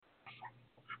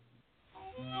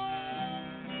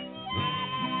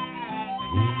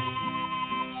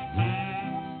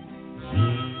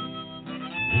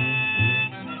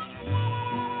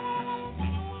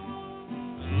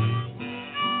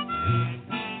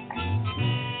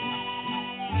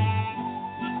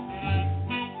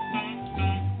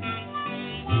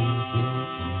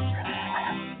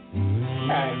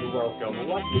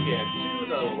Again,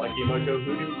 to the Lucky Mojo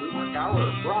Hoodoo Rootwork Hour,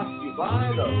 brought to you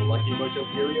by the Lucky Mojo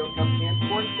Curio Company in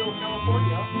Fordsville,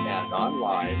 California, and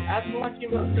online at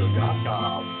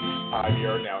luckymojo.com. I'm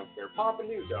your announcer, Papa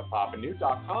News of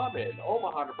papanews.com in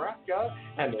Omaha, Nebraska,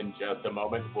 and in just a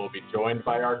moment we'll be joined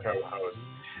by our co-host,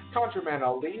 ConjureMan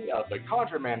Ali of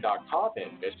theconjureman.com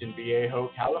in Mission Viejo,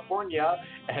 California,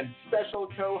 and special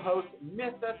co-host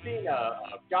Miss Athena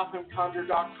of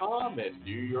GothamConjure.com in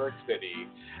New York City.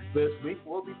 This week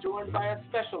we'll be joined by a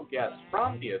special guest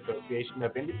from the Association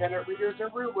of Independent Readers and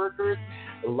Root Workers,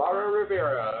 Lara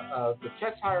Rivera of the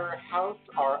Cheshire House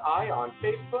RI on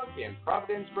Facebook in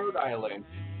Providence, Rhode Island,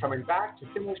 coming back to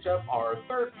finish up our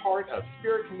third part of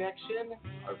Spirit Connection.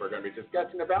 We're going to be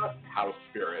discussing about house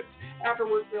spirits.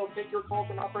 Afterwards, we'll take your calls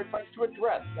and offer advice to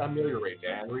address, ameliorate,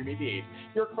 and remediate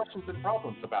your questions and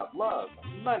problems about love,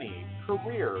 money,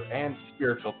 career, and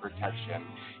spiritual protection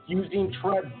using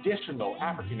traditional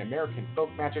African American folk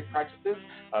magic practices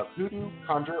of hoodoo,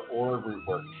 conjure, or root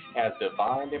work as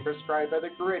defined and prescribed by the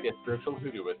greatest spiritual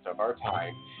hoodooists of our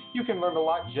time. You can learn a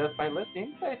lot just by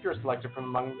listening. If you're selected from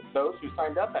among those who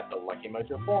signed up at the Lucky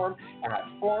Mojo forum at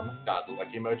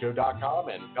forum.luckymojo.com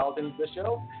and called into the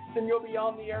show, then you'll be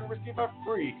on the air and receive a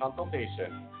free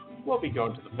consultation. We'll be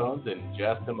going to the phones in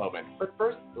just a moment. But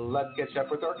first, let's catch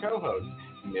up with our co-hosts,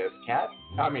 Miss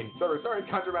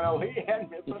ConjureMan Ali and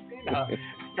Miss Athena.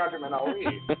 ConjureMan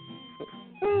Ali.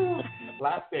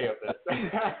 Last day of this.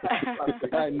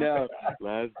 I know.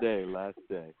 Last day.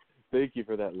 Thank you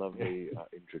for that lovely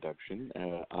introduction.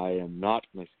 I am not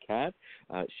Miss Cat.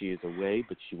 She is away,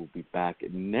 but she will be back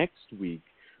next week.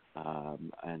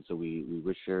 And so we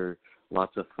wish her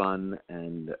lots of fun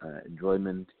and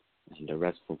enjoyment and a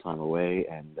restful time away.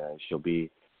 And she'll be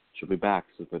back.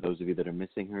 So for those of you that are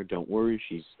missing her, don't worry.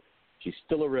 She's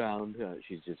still around.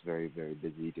 She's just very, very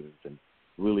busy doing some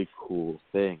really cool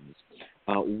things.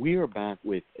 We are back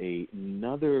with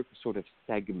another sort of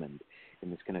segment in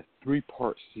this kind of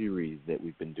three-part series that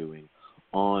we've been doing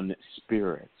on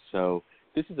spirits. So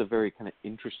this is a very kind of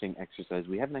interesting exercise.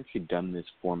 We haven't actually done this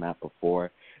format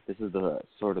before. This is the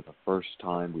first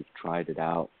time we've tried it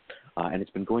out, and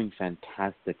it's been going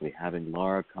fantastically. Having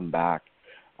Lara come back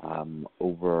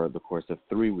over the course of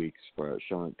 3 weeks for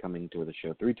coming to the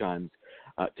show 3 times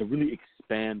to really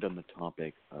expand on the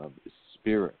topic of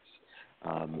spirits.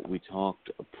 We talked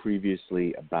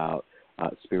previously about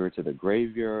spirits of the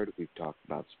graveyard. We've talked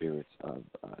about spirits of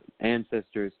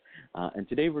ancestors. And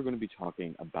today we're going to be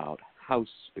talking about house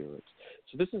spirits.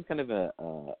 So this is kind of a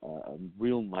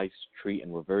real nice treat,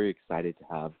 and we're very excited to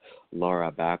have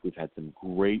Lara back. We've had some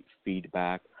great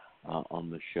feedback on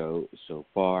the show so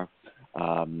far.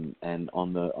 And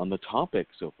on the topic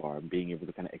so far, being able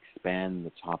to kind of expand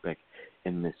the topic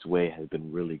in this way has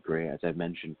been really great. As I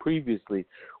mentioned previously,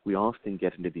 we often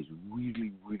get into these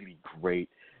really, really great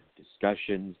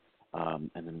discussions, and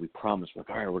then we promise, like,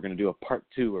 all right, we're going to do a part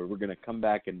 2, or we're going to come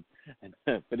back and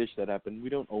finish that up, and we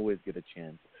don't always get a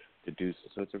chance to do so.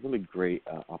 So it's a really great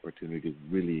opportunity to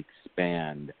really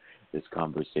expand this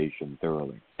conversation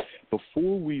thoroughly.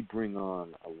 Before we bring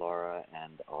on Lara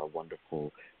and our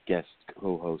wonderful guest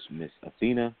co-host, Miss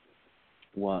Athena,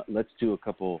 let's do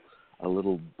a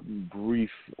little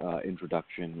brief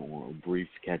introduction or brief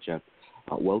catch-up.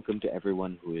 Welcome to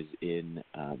everyone who is in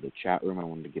the chat room. I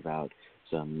wanted to give out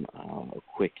some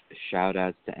quick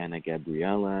shout-outs to Anna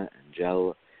Gabriella,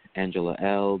 Angela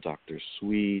L., Dr.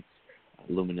 Sweet,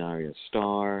 Luminaria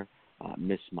Star,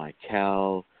 Miss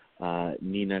Michael,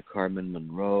 Nina Carmen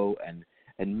Monroe, and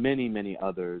many, many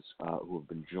others who have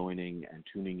been joining and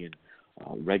tuning in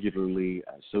regularly.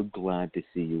 So glad to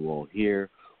see you all here.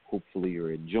 Hopefully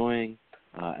you're enjoying,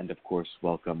 and of course,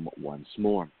 welcome once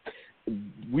more.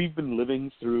 We've been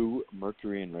living through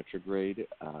Mercury in retrograde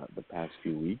the past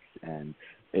few weeks, and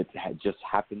it just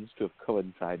happens to have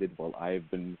coincided while I've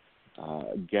been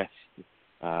guest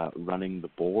running the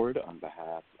board on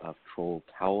behalf of Troll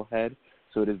Towelhead.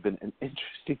 So it has been an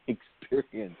interesting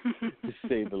experience, to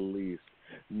say the least.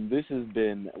 This has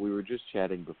been, we were just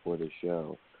chatting before the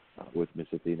show with Miss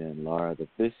Athena and Lara, that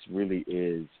this really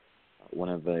is one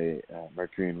of the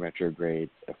Mercury in retrograde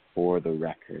for the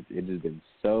record. It has been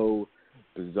so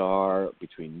bizarre,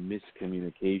 between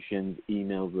miscommunications,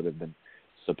 emails that have been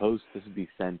supposed to be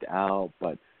sent out,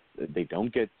 but they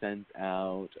don't get sent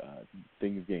out,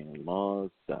 things getting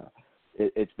lost.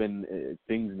 It's been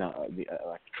things now, the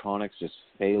electronics just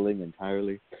failing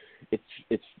entirely.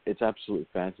 It's absolutely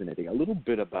fascinating. A little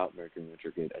bit about Mercury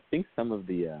retrograde. I think some of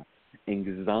the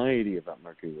anxiety about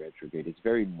Mercury retrograde is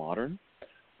very modern.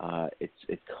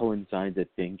 It coincides, I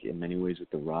think, in many ways with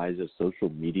the rise of social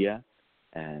media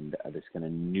and this kind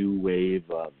of new wave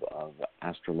of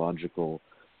astrological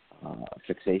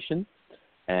fixation.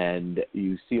 And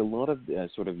you see a lot of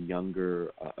sort of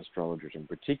younger astrologers in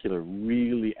particular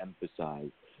really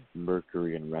emphasize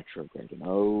Mercury in retrograde. And,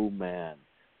 oh, man,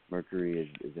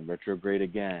 Mercury is in retrograde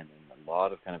again, and a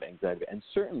lot of kind of anxiety. And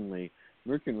certainly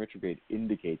Mercury in retrograde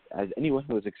indicates, as anyone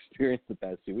who has experienced the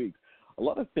past 2 weeks, a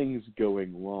lot of things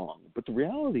going wrong. But the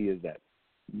reality is that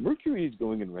Mercury is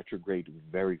going in retrograde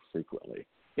very frequently.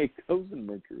 It goes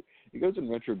in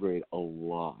retrograde a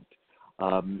lot.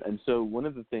 And so one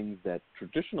of the things that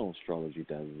traditional astrology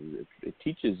does is it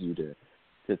teaches you to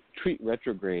treat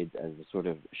retrogrades as a sort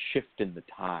of shift in the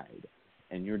tide.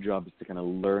 And your job is to kind of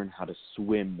learn how to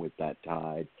swim with that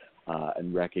tide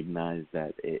and recognize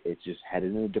that it's just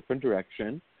headed in a different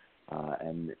direction,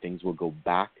 and things will go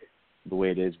back the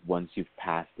way it is once you've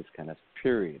passed this kind of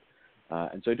period.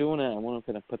 And so I want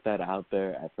to kind of put that out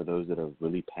there for those that are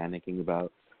really panicking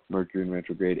about Mercury in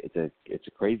retrograde. It's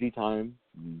a crazy time.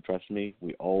 Trust me,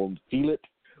 we all feel it.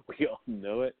 We all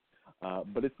know it.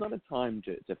 But it's not a time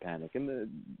to panic. In the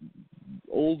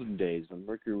olden days, when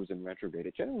Mercury was in retrograde,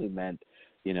 it generally meant,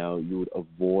 you would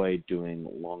avoid doing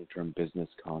long-term business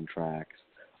contracts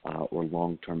or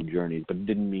long-term journeys, but it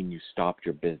didn't mean you stopped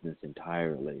your business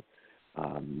entirely.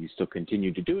 You still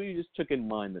continued to do it. You just took in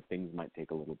mind that things might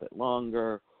take a little bit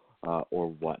longer or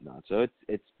whatnot. So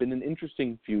it's been an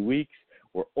interesting few weeks.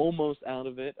 We're almost out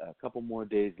of it. A couple more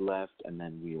days left, and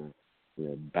then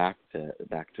we're back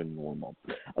to normal.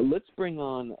 Let's bring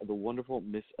on the wonderful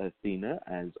Miss Athena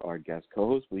as our guest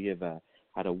co-host. We have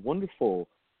had a wonderful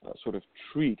sort of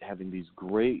treat having these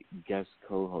great guest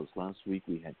co-hosts. Last week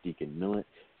we had Deacon Millet.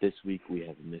 This week we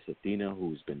have Miss Athena,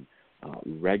 who's been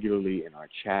regularly in our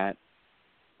chat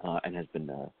and has been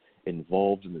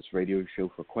involved in this radio show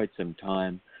for quite some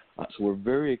time. So we're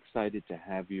very excited to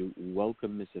have you.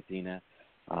 Welcome, Miss Athena.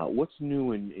 What's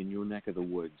new in your neck of the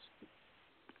woods?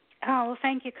 Oh, well,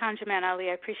 thank you, Conjurman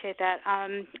Ali. I appreciate that.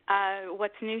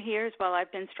 What's new here is, well,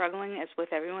 I've been struggling, as with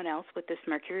everyone else, with this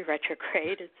Mercury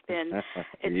retrograde. It's been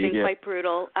quite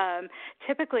brutal.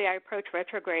 Typically, I approach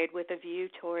retrograde with a view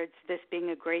towards this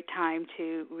being a great time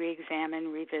to re-examine,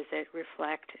 revisit,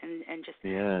 reflect, and just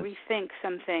rethink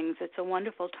some things. It's a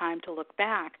wonderful time to look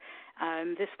back.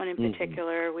 This one in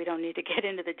particular, we don't need to get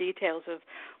into the details of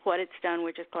what it's done.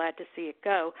 We're just glad to see it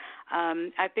go.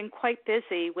 I've been quite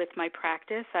busy with my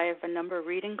practice. I have a number of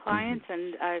reading clients,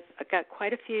 and I've got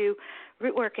quite a few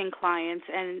rootworking clients,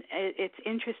 and it's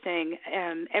interesting.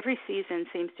 Every season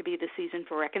seems to be the season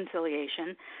for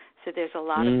reconciliation, so there's a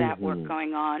lot of that work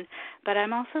going on. But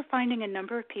I'm also finding a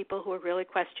number of people who are really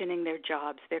questioning their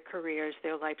jobs, their careers,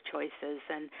 their life choices,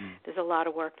 and there's a lot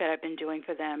of work that I've been doing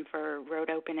for them for road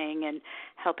opening and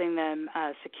helping them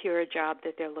secure a job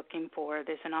that they're looking for.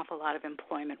 There's an awful lot of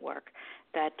employment work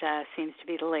that seems to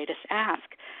be the latest ask.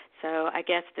 So I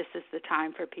guess this is the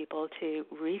time for people to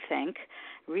rethink,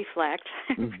 reflect,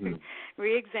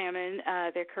 re-examine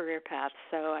their career paths.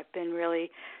 So I've been really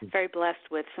very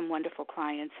blessed with some wonderful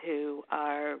clients who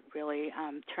are really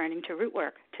turning to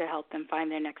Rootwork to help them find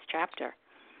their next chapter.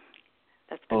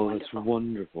 That's been wonderful. That's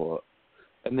wonderful.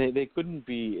 And they couldn't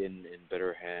be in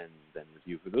better hands than with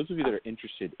you. For those of you that are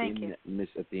interested in Miss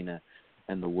Athena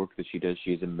and the work that she does,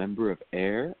 she is a member of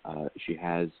AIR. She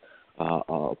has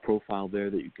a profile there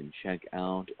that you can check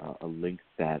out, a link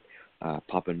that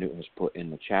Papa Newt has put in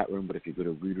the chat room. But if you go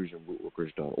to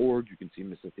readersandrootworkers.org, you can see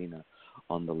Miss Athena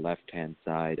on the left-hand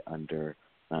side under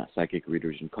Psychic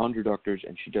Readers and Conjure Doctors,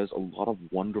 and she does a lot of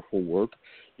wonderful work.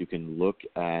 You can look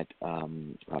at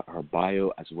her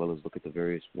bio as well as look at the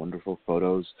various wonderful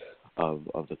photos of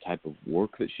the type of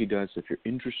work that she does. So if you're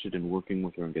interested in working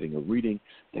with her and getting a reading,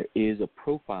 there is a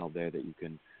profile there that you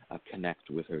can connect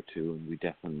with her too, and we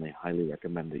definitely highly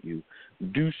recommend that you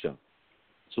do so.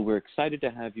 So we're excited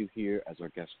to have you here as our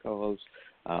guest co-host.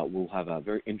 We'll have a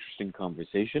very interesting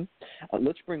conversation.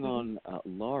 Let's bring on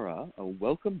Lara.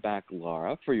 Welcome back,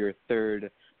 Lara, for your third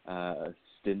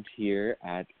stint here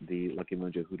at the Lucky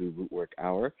Mojo Hoodoo Rootwork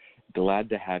Hour. Glad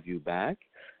to have you back.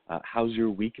 How's your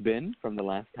week been from the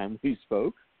last time we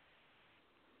spoke?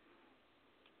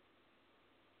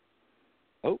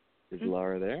 Oh, is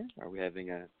Lara there? Are we having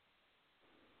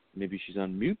maybe she's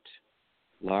on mute?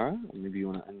 Lara, maybe you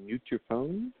want to unmute your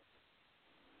phone?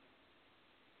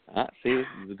 See,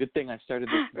 it's a good thing I started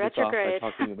this off by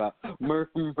talking about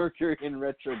Mercury in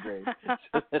retrograde,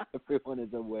 so that everyone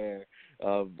is aware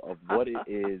of what it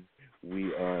is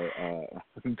we are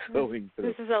going through.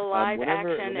 This is a live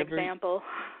action example.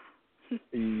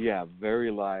 Yeah,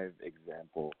 very live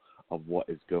example of what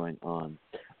is going on.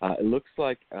 It looks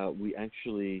like we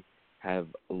actually have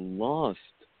lost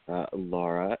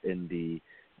Lara in the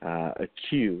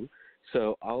queue.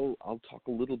 So I'll talk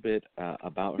a little bit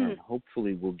about her, and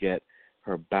hopefully we'll get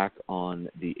her back on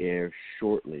the air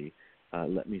shortly.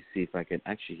 Let me see if I can.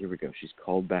 Actually, here we go. She's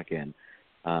called back in.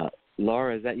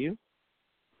 Lara, is that you?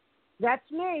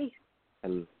 That's me.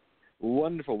 Hello.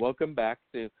 Wonderful. Welcome back.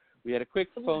 We had a quick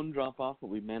phone drop off, but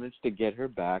we managed to get her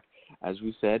back. As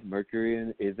we said,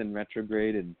 Mercury is in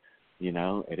retrograde, and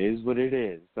it is what it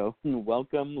is. So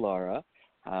welcome, Lara.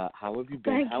 How have you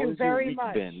been? Thank you very week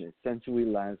much. been since we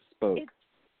last spoke?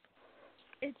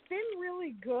 It's been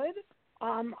really good.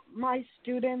 My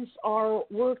students are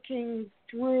working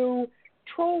through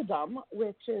Trolldom,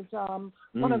 which is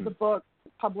one of the books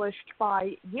published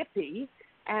by Yippee,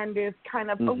 and is kind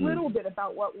of a little bit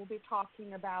about what we'll be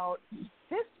talking about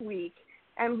this week.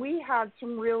 And we had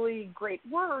some really great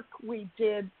work. We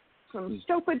did some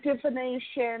stopa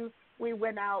divination. We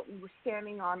went out and were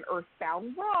standing on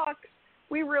earthbound rocks.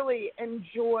 We really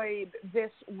enjoyed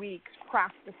this week's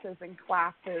practices and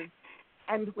classes.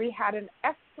 And we had an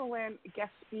excellent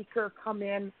guest speaker come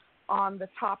in on the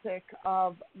topic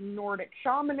of Nordic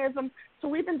shamanism. So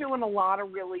we've been doing a lot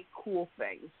of really cool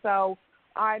things. So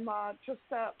I'm just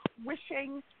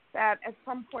wishing that at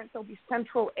some point there'll be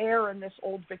central air in this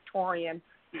old Victorian.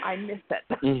 I miss it.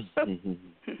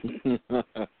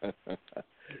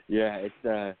 Yeah,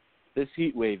 it's this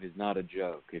heat wave is not a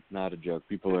joke. It's not a joke.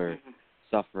 People are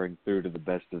suffering through to the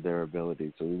best of their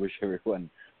ability. So we wish everyone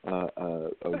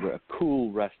a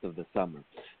cool rest of the summer.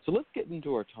 So let's get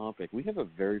into our topic. We have a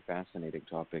very fascinating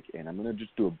topic, and I'm going to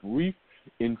just do a brief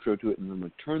intro to it, and then I'm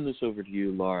going to turn this over to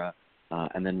you, Lara,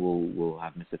 and then we'll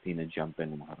have Miss Athena jump in,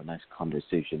 and we'll have a nice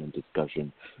conversation and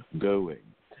discussion going.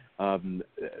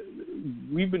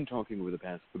 We've been talking over the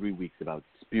past 3 weeks about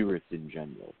spirits in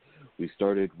general. We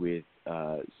started with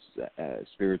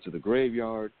spirits of the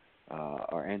graveyard,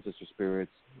 our ancestor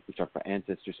spirits. We talked about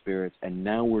ancestor spirits, and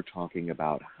now we're talking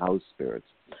about house spirits.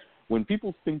 When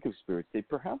people think of spirits, they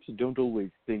perhaps don't always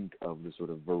think of the sort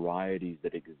of varieties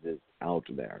that exist out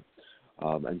there,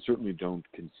 and certainly don't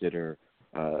consider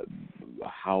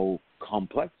how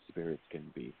complex spirits can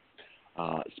be.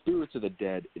 Spirits of the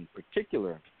dead, in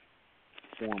particular,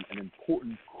 form an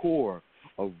important core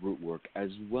of Rootwork, as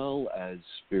well as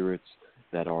spirits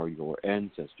that are your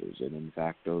ancestors. And in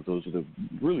fact, those are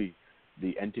really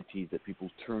the entities that people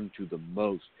turn to the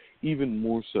most, even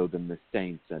more so than the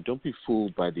saints. Don't be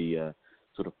fooled by the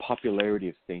sort of popularity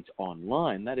of saints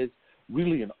online. That is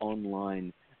really an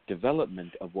online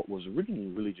development of what was originally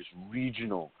really just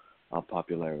regional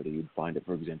popularity. You'd find it,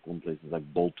 for example, in places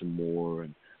like Baltimore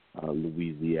and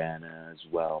Louisiana as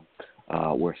well,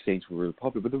 where saints were really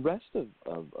popular. But the rest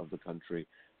of the country,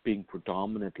 being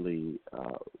predominantly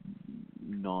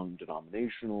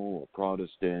non-denominational or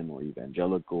Protestant or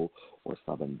evangelical or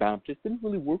Southern Baptist, didn't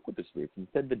really work with the spirits.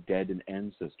 Instead, the dead and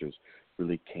ancestors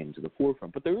really came to the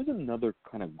forefront. But there is another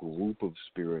kind of group of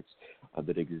spirits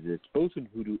that exists both in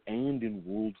Hoodoo and in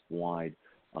worldwide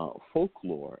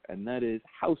folklore, and that is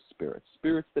house spirits,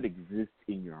 spirits that exist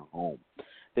in your home.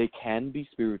 They can be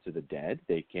spirits of the dead.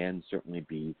 They can certainly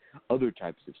be other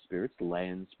types of spirits.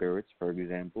 Land spirits, for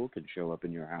example, can show up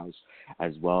in your house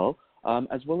as well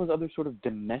as other sort of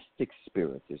domestic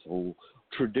spirits. There's whole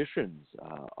traditions,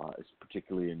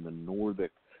 particularly in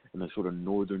the sort of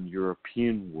northern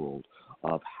European world,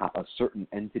 of certain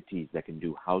entities that can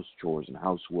do house chores and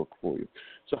housework for you.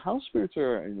 So house spirits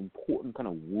are an important kind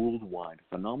of worldwide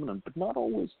phenomenon, but not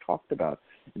always talked about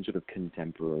in sort of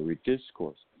contemporary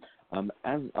discourse.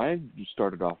 As I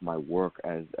started off my work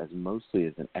as mostly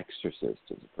as an exorcist,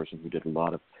 as a person who did a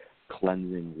lot of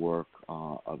cleansing work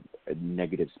of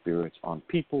negative spirits on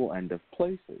people and of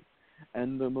places.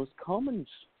 And the most common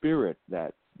spirit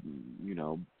that,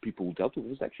 people dealt with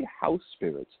was actually house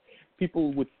spirits.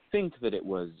 People would think that it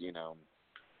was,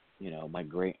 my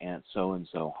great aunt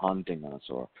so-and-so haunting us,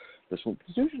 or this one.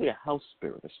 It's usually a house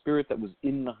spirit, a spirit that was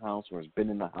in the house or has been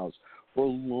in the house for a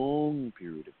long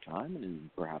period of time and is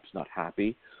perhaps not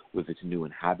happy with its new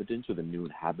inhabitants, or the new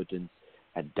inhabitants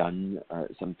had done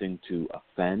something to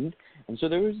offend. And so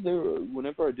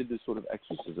whenever I did this sort of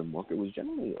exorcism work, it was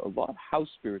generally a lot of house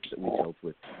spirits that we dealt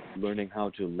with, learning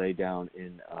how to lay down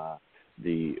in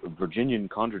the Virginian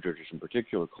conjure tradition in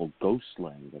particular called ghost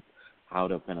slaying, how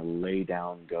to kind of lay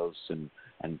down ghosts and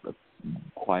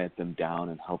quiet them down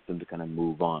and help them to kind of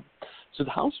move on. So the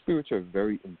house spirits are a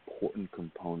very important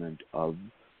component of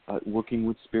working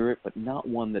with spirit, but not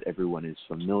one that everyone is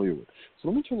familiar with. So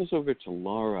let me turn this over to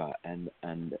Lara and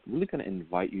really kind of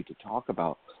invite you to talk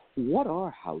about what are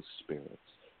house spirits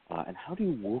and how do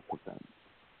you work with them?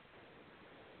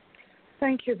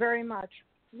 Thank you very much.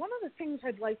 One of the things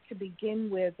I'd like to begin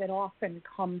with that often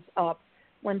comes up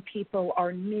when people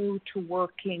are new to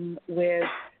working with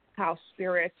house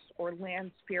spirits or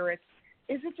land spirits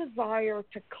is a desire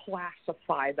to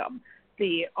classify them.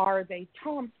 Are they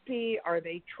Tomty? Are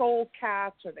they troll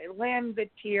cats? Are they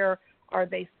Landvitir? Are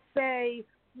they Fae?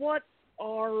 What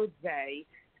are they?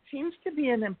 Seems to be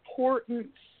an important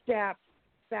step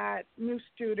that new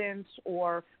students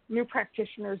or new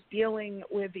practitioners dealing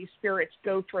with these spirits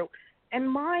go through. And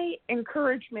my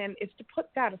encouragement is to put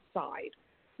that aside.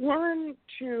 Learn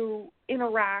to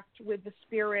interact with the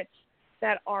spirits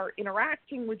that are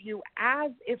interacting with you as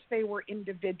if they were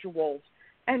individuals,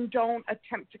 and don't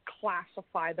attempt to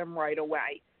classify them right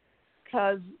away,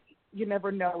 because you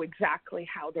never know exactly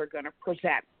how they're going to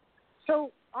present.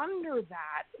 So under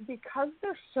that, because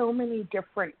there's so many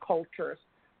different cultures,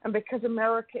 and because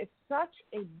America is such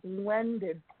a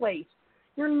blended place,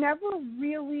 you're never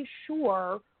really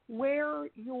sure where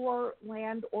your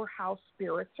land or house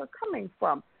spirits are coming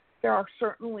from. There are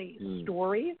certainly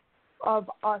stories of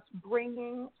us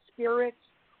bringing spirits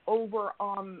over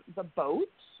on the boats,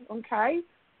 okay?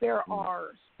 There are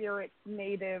spirits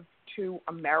native to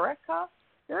America.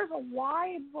 There's a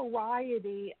wide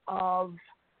variety of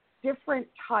different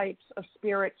types of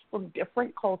spirits from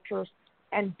different cultures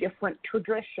and different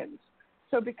traditions.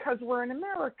 So because we're in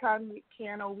America and we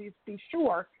can't always be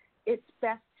sure, it's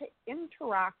best to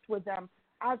interact with them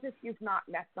as if you've not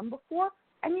met them before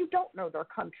and you don't know their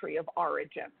country of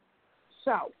origin.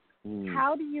 So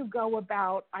how do you go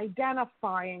about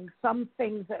identifying some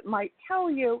things that might tell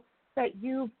you that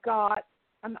you've got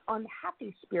an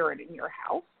unhappy spirit in your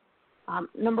house?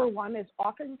 Number one is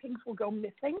often things will go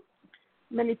missing.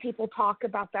 Many people talk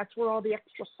about that's where all the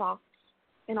extra socks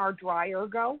in our dryer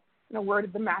go. You know, where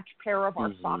did the matched pair of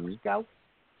our socks go?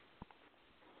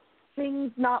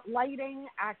 Things not lighting,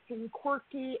 acting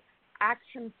quirky,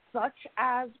 actions such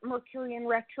as Mercury in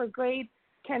retrograde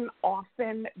can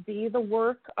often be the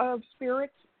work of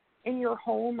spirits in your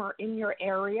home or in your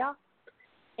area.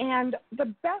 And the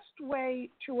best way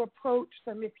to approach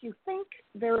them, if you think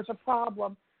there's a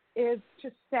problem, is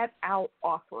to set out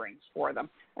offerings for them.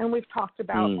 And we've talked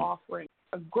about offerings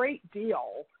a great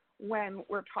deal when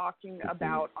we're talking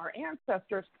about our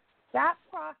ancestors. That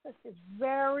process is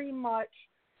very much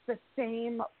the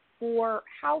same for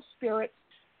house spirits,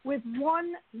 with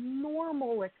one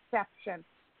normal exception.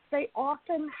 They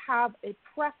often have a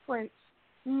preference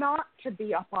not to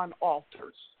be up on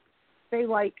altars. They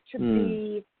like to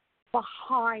be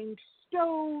behind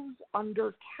stoves,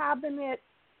 under cabinets,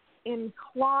 in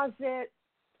closets,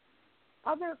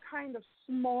 other kind of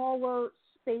smaller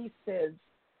spaces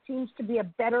seems to be a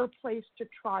better place to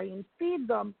try and feed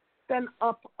them than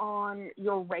up on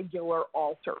your regular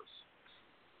altars.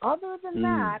 Other than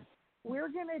that, we're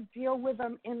going to deal with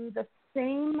them in the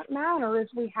same manner as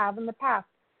we have in the past.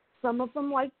 Some of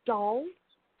them like dolls.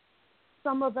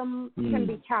 Some of them can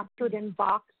be captured in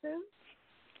boxes.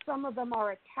 Some of them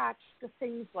are attached to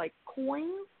things like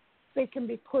coins. They can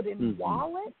be put in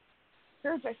wallets.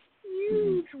 There's a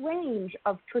huge range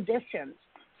of traditions.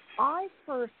 I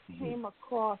first came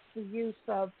across the use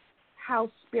of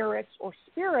house spirits or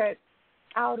spirits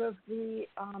out of the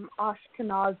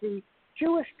Ashkenazi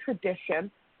Jewish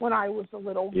tradition when I was a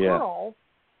little girl.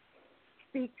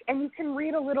 And you can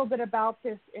read a little bit about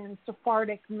this in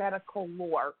Sephardic Medical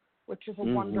Lore, which is a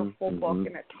wonderful book,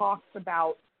 and it talks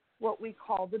about what we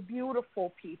call the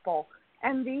beautiful people.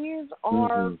 And these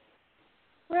are,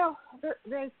 well,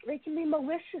 they can be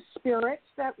malicious spirits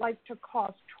that like to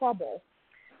cause trouble.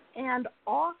 And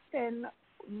often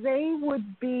they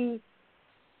would be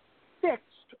fixed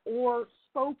or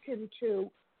spoken to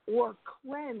or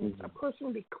cleansed. A person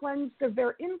would be cleansed of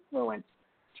their influence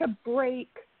to break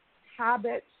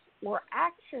habits or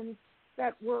actions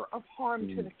that were of harm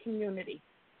to the community.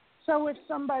 So if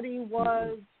somebody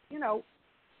was, you know,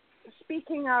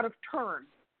 speaking out of turn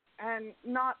and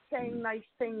not saying nice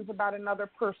things about another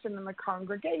person in the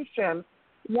congregation,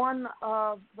 one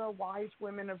of the wise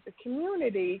women of the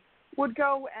community would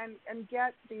go and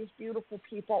get these beautiful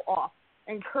people off,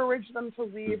 encourage them to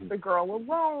leave the girl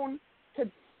alone, to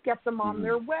get them on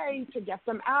their way, to get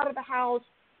them out of the house,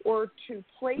 or to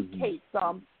placate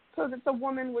them so that the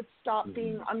woman would stop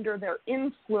being under their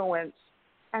influence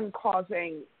and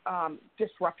causing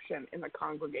disruption in the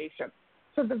congregation.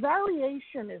 So the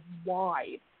variation is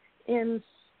wide. In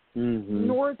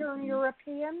Northern Europe,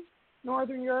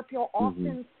 you'll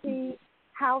often see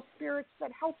house spirits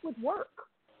that help with work.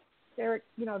 They're,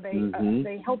 you know,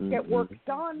 they help get work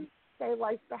done. They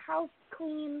like the house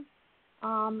clean.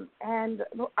 And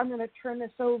I'm going to turn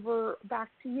this over back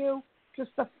to you.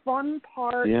 Just the fun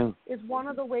part is one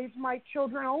of the ways my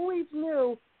children always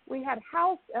knew we had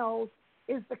house elves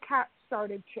is the cat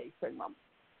started chasing them.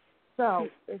 So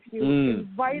if you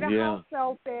invite a house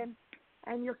elf in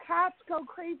and your cats go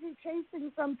crazy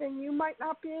chasing something you might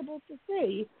not be able to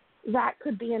see, that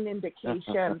could be an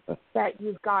indication that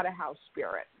you've got a house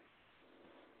spirit.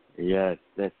 Yes,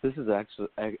 this is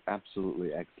actually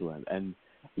absolutely excellent, and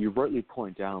you rightly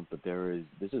point out that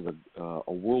this is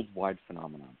a worldwide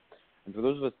phenomenon. And for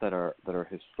those of us that are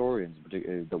historians,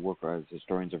 particularly that work as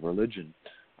historians of religion,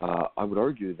 I would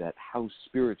argue that house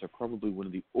spirits are probably one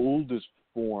of the oldest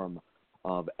form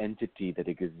of entity that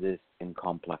exists in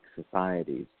complex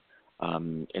societies.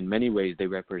 In many ways, they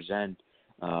represent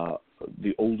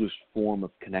the oldest form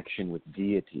of connection with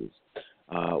deities.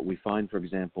 We find, for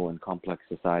example, in complex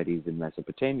societies in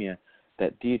Mesopotamia,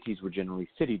 that deities were generally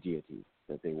city deities,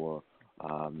 that they were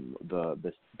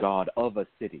the god of a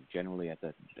city, generally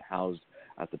housed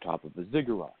at the top of a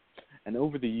ziggurat. And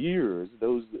over the years,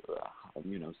 those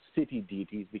city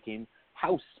deities became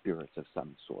house spirits of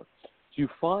some sort. So you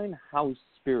find house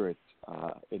spirits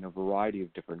in a variety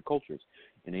of different cultures.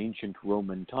 In ancient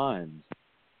Roman times,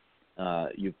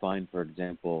 you find, for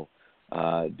example,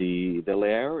 the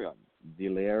Laarium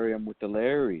with the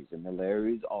Lares, and the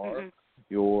Lares are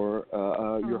your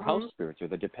house spirits, or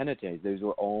the Depenentes. Those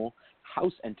are all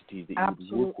house entities that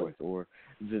you would work with, or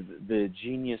the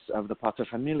genius of the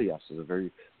paterfamilias is a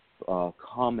very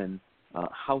common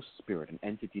house spirit, an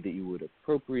entity that you would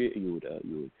appropriate, you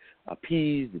would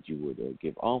appease, that you would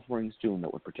give offerings to, and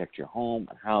that would protect your home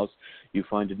and house. You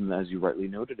find it, as you rightly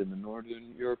noted, in the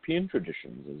Northern European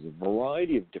traditions. There's a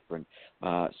variety of different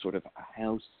sort of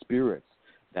house spirits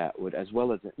that would, as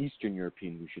well as an Eastern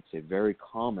European, we should say, very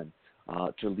common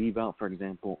to leave out, for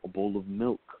example, a bowl of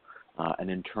milk, and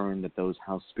in turn that those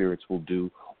house spirits will do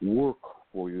work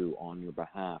for you on your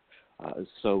behalf.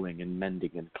 Sewing and mending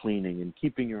and cleaning and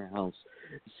keeping your house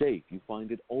safe. You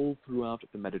find it all throughout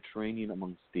the Mediterranean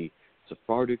amongst the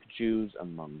Sephardic Jews,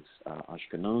 amongst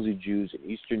Ashkenazi Jews in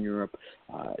Eastern Europe.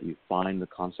 You find the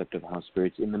concept of house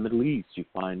spirits in the Middle East. You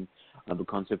find the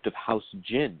concept of house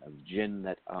jinn,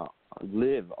 that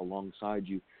live alongside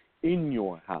you in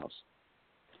your house,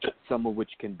 some of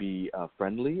which can be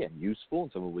friendly and useful,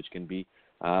 and some of which can be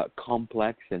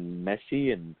complex and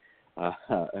messy and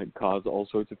cause all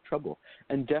sorts of trouble.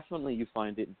 And definitely you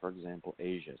find it in, for example,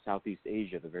 Asia, Southeast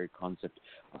Asia, the very concept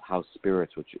of house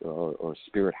spirits, or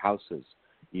spirit houses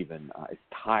even, is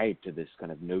tied to this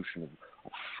kind of notion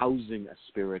of housing a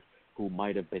spirit who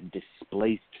might have been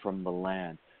displaced from the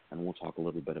land. And we'll talk a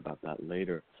little bit about that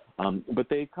later. But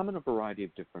they come in a variety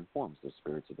of different forms. They're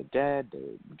spirits of the dead, they're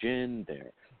jinn,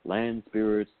 they're land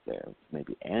spirits, they're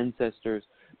maybe ancestors,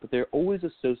 but they're always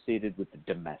associated with the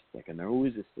domestic, and they're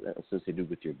always associated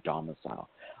with your domicile.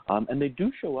 And they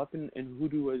do show up in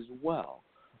Hoodoo as well.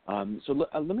 So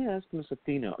let me ask Ms.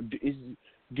 Athena,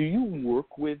 do you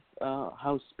work with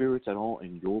house spirits at all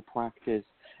in your practice?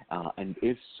 And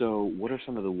if so, what are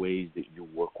some of the ways that you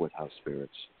work with house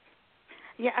spirits?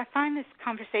 Yeah, I find this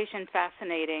conversation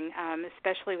fascinating,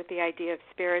 especially with the idea of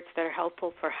spirits that are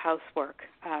helpful for housework,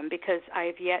 because I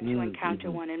have yet to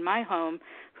encounter one in my home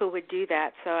who would do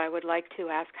that. So I would like to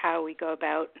ask how we go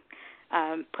about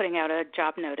putting out a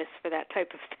job notice for that type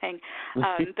of thing.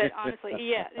 But honestly,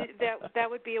 yeah, that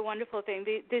would be a wonderful thing.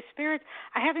 The spirits,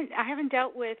 I haven't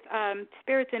dealt with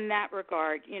spirits in that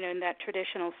regard, in that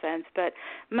traditional sense. But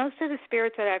most of the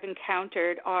spirits that I've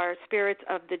encountered are spirits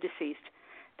of the deceased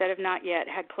that have not yet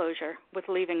had closure with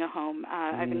leaving a home.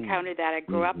 I've encountered that. I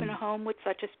grew up in a home with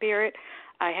such a spirit.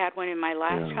 I had one in my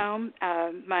last home.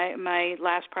 My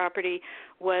last property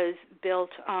was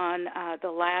built on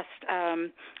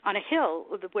on a hill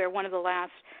where one of the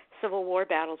last Civil War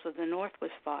battles of the North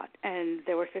was fought, and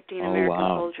there were 15 American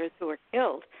soldiers who were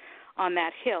killed on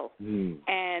that hill.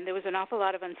 And there was an awful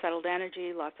lot of unsettled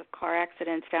energy, lots of car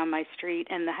accidents down my street,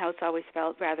 and the house always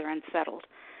felt rather unsettled.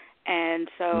 And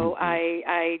so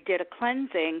I did a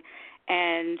cleansing,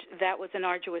 and that was an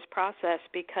arduous process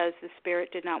because the spirit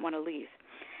did not want to leave.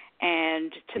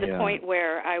 And to the point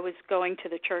where I was going to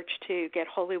the church to get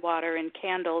holy water and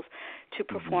candles to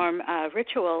perform a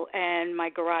ritual, and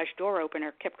my garage door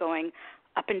opener kept going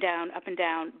up and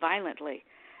down violently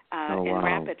and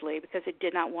rapidly because it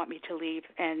did not want me to leave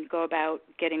and go about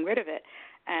getting rid of it.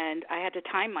 And I had to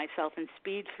time myself and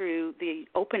speed through the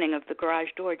opening of the garage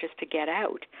door just to get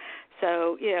out.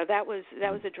 So, that was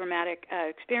a dramatic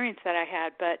experience that I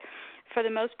had. But for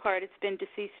the most part, it's been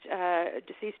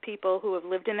deceased people who have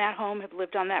lived in that home, have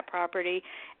lived on that property,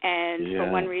 and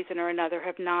for one reason or another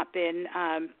have not been,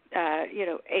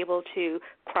 able to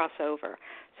cross over.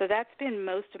 So that's been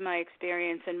most of my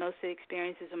experience, and most of the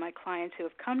experiences of my clients who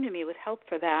have come to me with help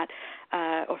for that,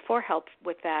 or for help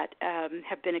with that,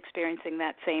 have been experiencing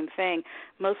that same thing,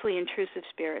 mostly intrusive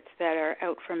spirits that are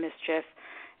out for mischief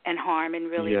and harm and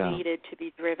really needed to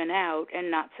be driven out and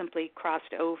not simply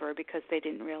crossed over because they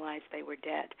didn't realize they were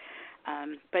dead.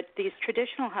 But these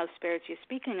traditional house spirits you're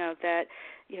speaking of that,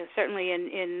 certainly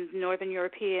in Northern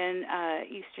European,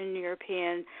 Eastern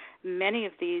European, many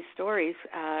of these stories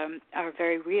are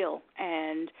very real,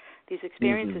 and these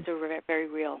experiences are very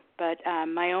real. But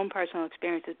my own personal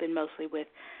experience has been mostly with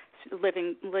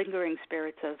lingering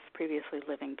spirits of previously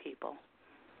living people.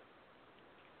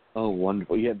 Oh,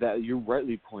 wonderful. Yeah, that you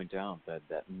rightly point out that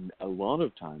a lot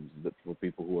of times that for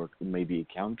people who are maybe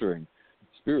encountering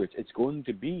spirits, it's going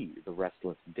to be the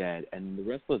restless dead, and the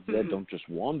restless dead don't just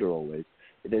wander always.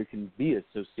 They can be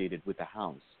associated with the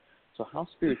house. So house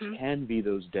spirits can be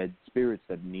those dead spirits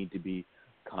that need to be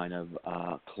kind of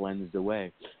cleansed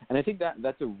away. And I think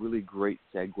that's a really great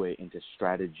segue into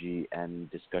strategy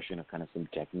and discussion of kind of some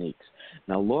techniques.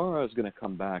 Now, Lara is going to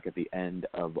come back at the end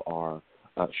of our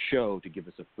show to give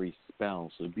us a free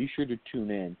spell, so be sure to tune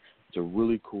in. It's a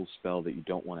really cool spell that you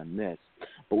don't want to miss.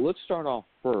 But let's start off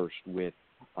first with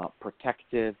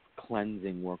protective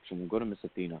cleansing works, and we'll go to Miss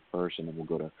Athena first, and then we'll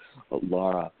go to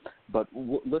Lara. But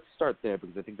let's start there,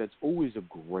 because I think that's always a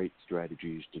great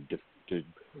strategy, is to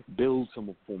build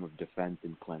some form of defense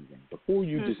and cleansing. Before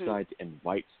you decide to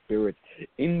invite spirits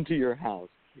into your house,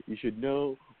 you should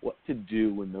know what to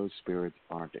do when those spirits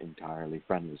aren't entirely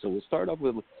friendly. So we'll start off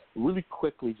with really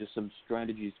quickly just some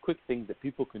strategies, quick things that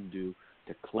people can do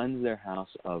to cleanse their house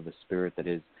of a spirit that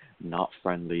is not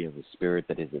friendly, of a spirit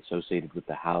that is associated with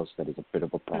the house that is a bit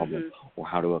of a problem, or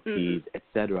how to appease,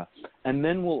 etc. And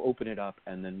then we'll open it up,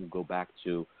 and then we'll go back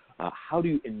to how do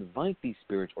you invite these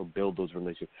spirits or build those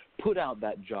relationships? Put out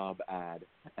that job ad,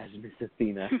 as Miss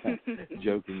Athena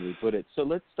jokingly put it. So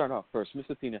let's start off first. Miss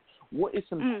Athena, what is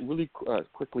some really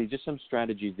quickly, just some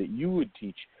strategies that you would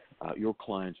teach your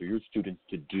clients or your students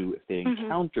to do if they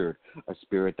encountered a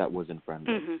spirit that wasn't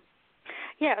friendly?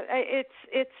 Yeah,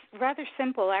 it's rather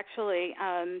simple, actually.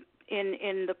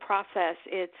 In the process,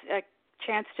 it's a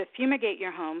chance to fumigate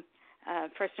your home.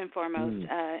 First and foremost,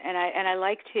 and I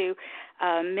like to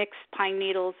mix pine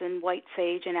needles and white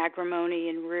sage and agrimony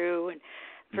and rue and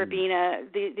verbena,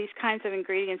 these kinds of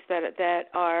ingredients that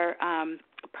are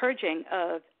purging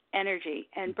of energy,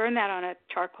 and burn that on a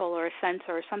charcoal or a censer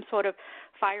or some sort of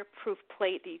fireproof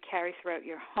plate that you carry throughout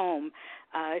your home.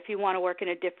 If you want to work in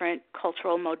a different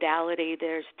cultural modality,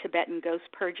 there's Tibetan ghost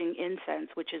purging incense,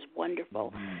 which is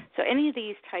wonderful. So any of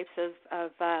these types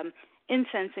of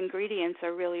incense ingredients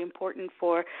are really important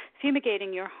for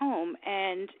fumigating your home.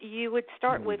 And you would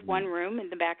start with one room in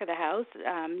the back of the house,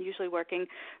 usually working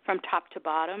from top to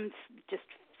bottom. Just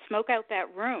smoke out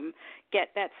that room. Get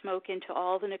that smoke into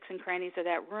all the nooks and crannies of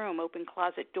that room. Open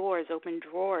closet doors, open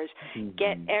drawers.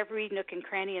 Get every nook and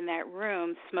cranny in that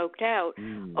room smoked out.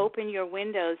 Open your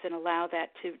windows and allow that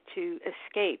to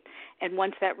escape. And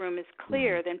once that room is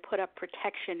clear, then put up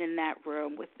protection in that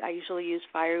room. I usually use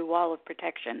fiery wall of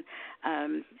protection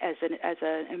as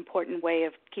an important way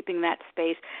of keeping that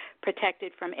space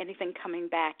protected from anything coming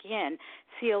back in.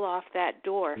 Seal off that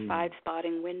door, 5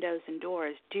 spotting windows and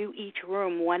doors. Do each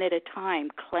room one at a time.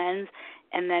 Cleanse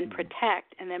and then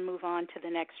protect, and then move on to the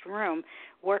next room.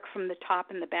 Work from the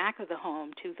top and the back of the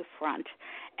home to the front.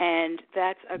 And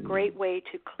that's a great way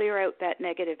to clear out that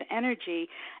negative energy.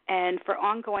 And for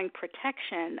ongoing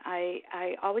protection, I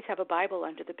always have a Bible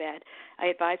under the bed. I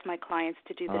advise my clients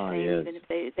to do the same, even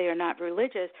if they are not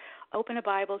religious. Open a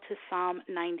Bible to Psalm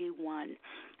 91.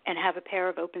 And have a pair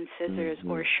of open scissors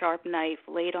or a sharp knife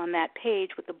laid on that page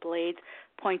with the blades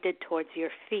pointed towards your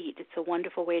feet. It's a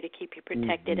wonderful way to keep you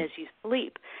protected as you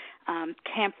sleep.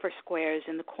 Camphor squares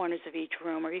in the corners of each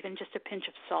room, or even just a pinch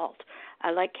of salt. I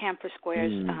like camphor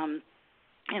squares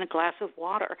in a glass of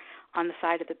water on the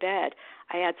side of the bed.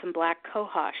 I add some black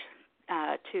cohosh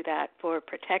to that for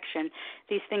protection.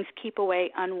 These things keep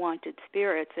away unwanted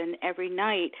spirits, and every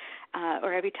night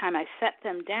or every time I set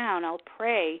them down, I'll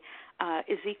pray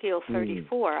Ezekiel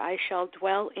 34, I shall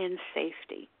dwell in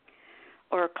safety.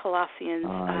 Or Colossians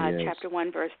chapter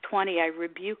 1, verse 20, I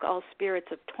rebuke all spirits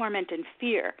of torment and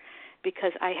fear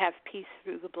because I have peace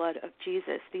through the blood of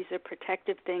Jesus. These are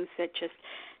protective things that just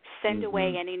send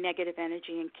away any negative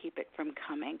energy and keep it from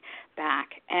coming back.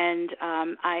 And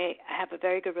I have a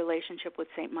very good relationship with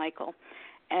St. Michael,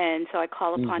 and so I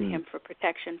call upon him for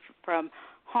protection from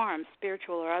harm,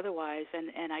 spiritual or otherwise,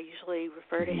 and I usually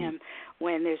refer to him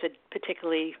when there's a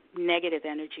particularly negative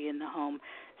energy in the home.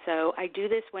 So I do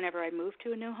this whenever I move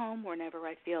to a new home, whenever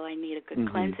I feel I need a good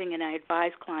cleansing, and I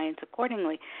advise clients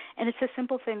accordingly. And it's a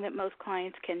simple thing that most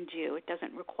clients can do. It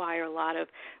doesn't require a lot of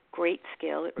great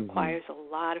skill. It requires a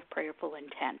lot of prayerful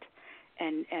intent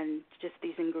and just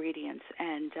these ingredients.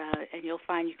 And you'll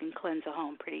find you can cleanse a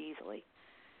home pretty easily.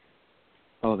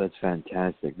 Oh, that's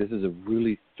fantastic. This is a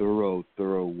really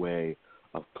thorough way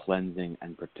of cleansing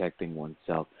and protecting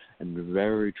oneself, and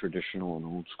very traditional and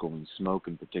old school, and smoke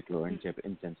in particular, any type of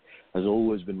incense, has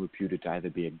always been reputed to either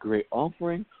be a great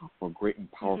offering or a great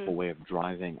and powerful way of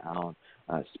driving out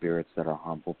spirits that are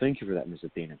harmful. Thank you for that, Ms.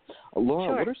 Athena.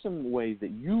 Laura, what are some ways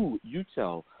that you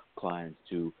tell clients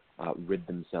to rid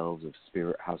themselves of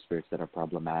house spirits that are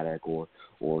problematic, or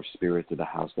spirits of the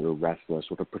house that are restless,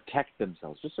 or to protect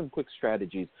themselves? Just some quick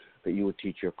strategies that you would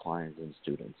teach your clients and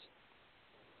students.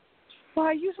 Well,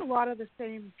 I use a lot of the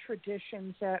same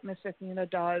traditions that Miss Athena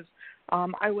does.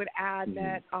 I would add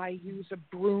that I use a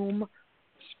broom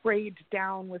sprayed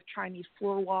down with Chinese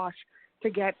floor wash to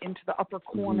get into the upper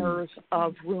corners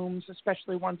of rooms,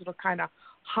 especially ones that are kind of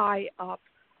high up.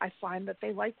 I find that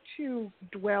they like to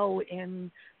dwell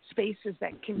in spaces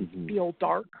that can feel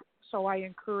dark, so I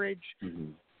encourage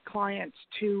clients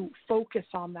to focus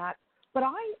on that. But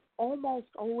I almost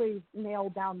always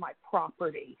nail down my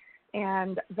property.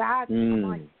 And that's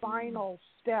my final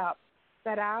step,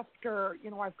 that after,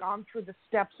 I've gone through the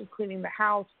steps of cleaning the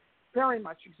house very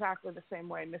much exactly the same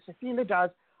way Miss Athena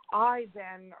does, I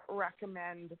then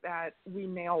recommend that we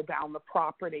nail down the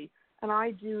property. And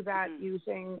I do that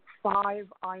using 5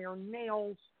 iron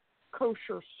nails,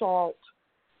 kosher salt,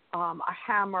 a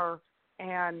hammer,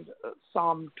 and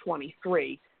Psalm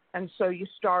 23. And so you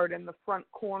start in the front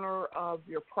corner of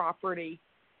your property,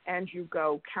 and you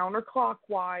go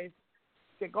counterclockwise,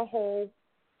 dig a hole,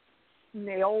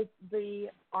 nail the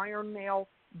iron nail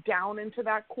down into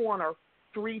that corner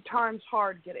 3 times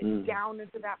hard, get it down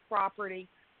into that property.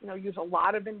 Use a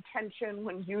lot of intention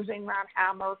when using that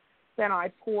hammer. Then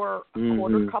I pour a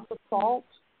quarter cup of salt,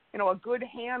 a good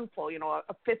handful,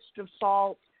 a fist of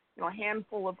salt, a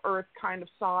handful of earth kind of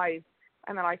size,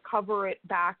 and then I cover it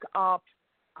back up.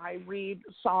 I read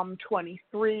Psalm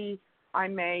 23. I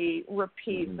may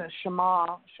repeat the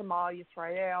Shema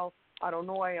Yisrael,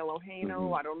 Adonai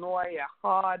Eloheinu, Adonai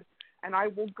Echad, and I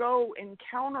will go in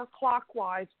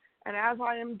counterclockwise, and as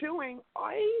I am doing,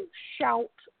 I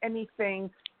shout anything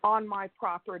on my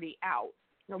property out.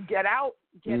 Get out,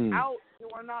 get out, you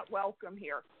are not welcome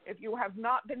here. If you have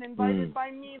not been invited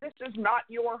by me, this is not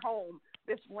your home.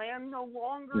 This land no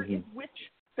longer is which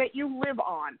that you live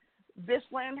on. This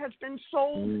land has been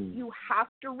sold. You have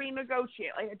to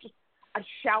renegotiate. I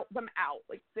shout them out.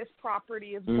 This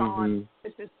property is gone.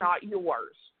 This is not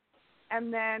yours.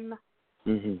 And then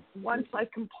once I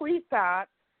complete that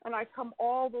and I come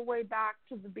all the way back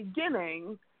to the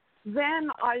beginning, then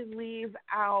I leave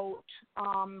out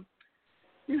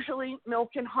usually milk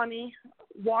and honey,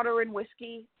 water and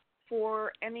whiskey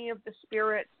for any of the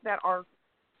spirits that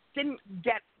didn't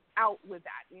get out with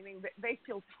that, meaning that they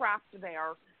feel trapped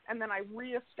there. And then I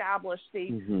reestablish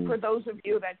for those of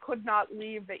you that could not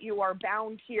leave, that you are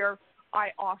bound here, I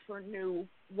offer new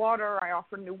water, I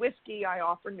offer new whiskey, I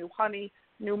offer new honey,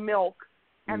 new milk,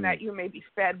 and that you may be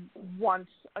fed once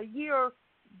a year.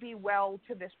 Be well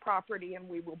to this property, and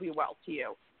we will be well to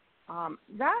you.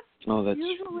 That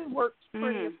usually works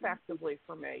pretty effectively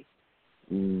for me.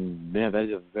 Yeah, that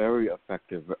is a very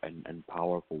effective and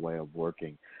powerful way of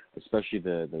working, especially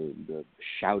the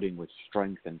shouting with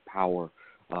strength and power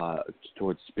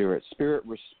towards spirit. Spirit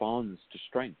responds to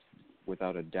strength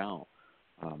without a doubt.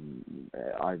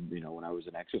 When I was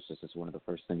an exorcist, that's one of the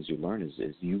first things you learn is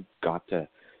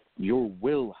your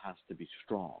will has to be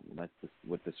strong. That's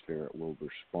what the spirit will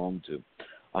respond to.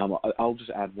 I'll just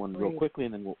add one real quickly,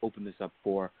 and then we'll open this up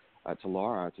to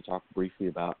Lara to talk briefly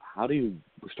about how do you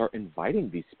start inviting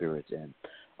these spirits in.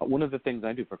 One of the things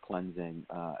I do for cleansing,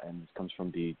 and it comes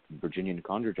from the Virginian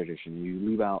conjure tradition, you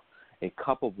leave out a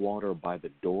cup of water by the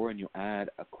door, and you add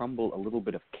a little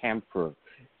bit of camphor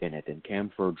in it, and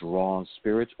camphor draws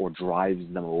spirits or drives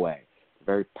them away.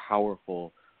 Very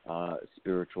powerful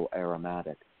spiritual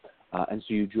aromatic. And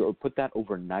so you put that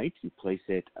overnight. You place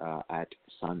it at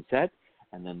sunset,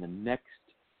 and then the next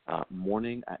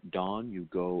morning at dawn, you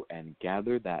go and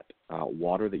gather that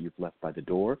water that you've left by the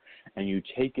door, and you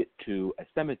take it to a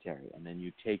cemetery, and then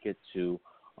you take it to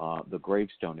the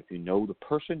gravestone. If you know the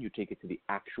person, you take it to the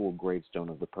actual gravestone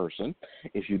of the person.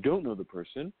 If you don't know the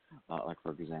person, like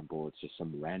for example, it's just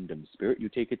some random spirit, you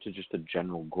take it to just a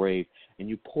general grave, and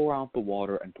you pour out the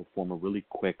water and perform a really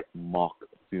quick mock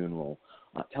funeral,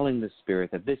 telling the spirit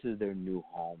that this is their new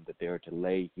home, that they are to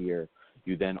lay here.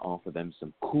 You then offer them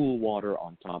some cool water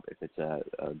on top. If it's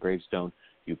a gravestone,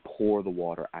 you pour the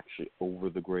water actually over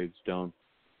the gravestone,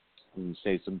 and you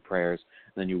say some prayers,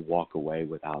 and then you walk away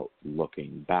without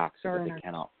looking back so that they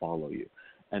cannot follow you.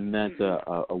 And that's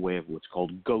a way of what's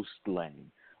called ghost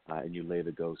laying, and you lay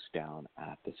the ghost down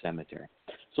at the cemetery.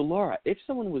 So, Lara, if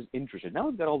someone was interested, now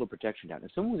we've got all the protection down,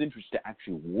 if someone was interested to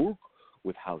actually work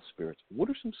with house spirits, what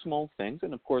are some small things?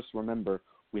 And, of course, remember,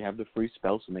 we have the free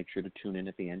spell, so make sure to tune in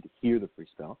at the end to hear the free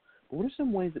spell. But what are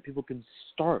some ways that people can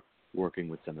start working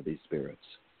with some of these spirits?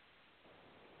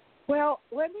 Well,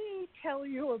 let me tell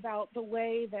you about the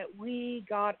way that we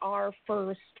got our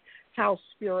first house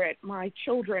spirit, my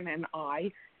children and I.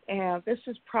 And this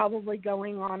is probably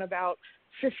going on about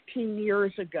 15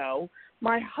 years ago.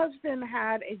 My husband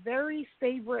had a very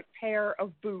favorite pair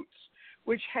of boots,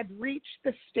 which had reached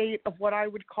the state of what I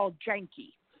would call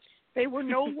janky. They were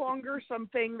no longer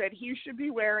something that he should be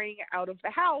wearing out of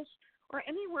the house or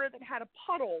anywhere that had a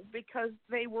puddle because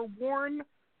they were worn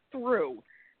through.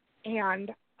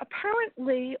 And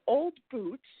apparently old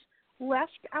boots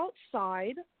left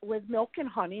outside with milk and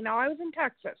honey. Now, I was in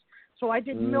Texas, so I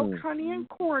did milk, honey, and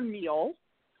cornmeal,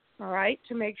 all right,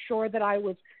 to make sure that I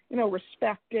was,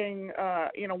 respecting,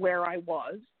 where I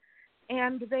was.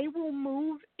 And they will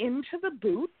move into the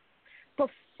boot.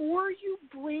 Before you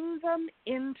bring them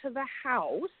into the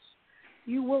house,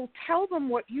 you will tell them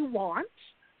what you want.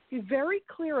 Be very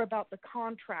clear about the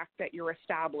contract that you're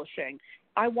establishing.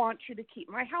 I want you to keep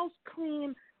my house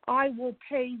clean. I will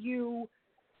pay you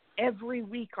every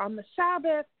week on the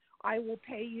Sabbath. I will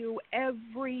pay you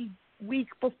every week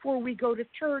before we go to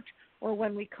church or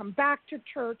when we come back to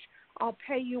church. I'll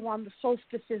pay you on the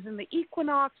solstices and the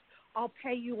equinox. I'll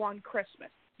pay you on Christmas.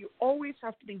 You always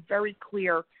have to be very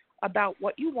clear about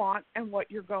what you want and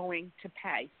what you're going to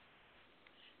pay.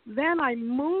 Then I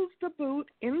moved the boot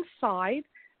inside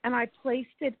and I placed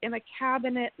it in a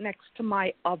cabinet next to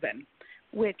my oven,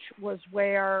 which was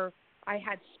where I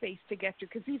had space to get to,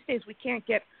 because these days we can't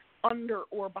get under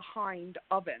or behind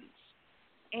ovens.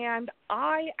 And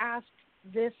I asked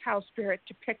this house spirit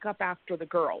to pick up after the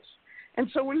girls. And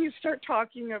so when you start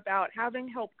talking about having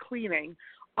help cleaning,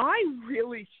 I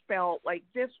really felt like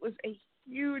this was a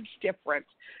huge difference.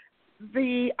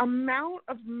 The amount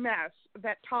of mess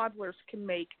that toddlers can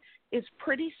make is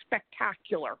pretty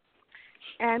spectacular.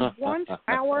 And once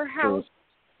our house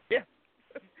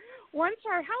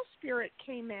spirit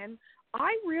came in,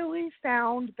 I really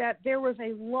found that there was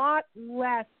a lot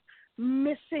less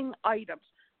missing items.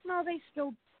 No, they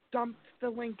still dumped the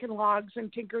Lincoln Logs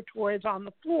and Tinker Toys on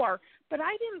the floor, but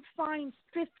I didn't find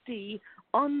 50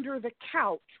 under the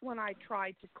couch when I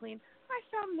tried to clean. I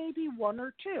found maybe one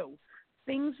or two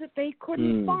things that they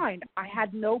couldn't find. I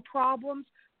had no problems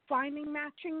finding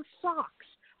matching socks.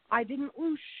 I didn't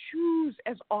lose shoes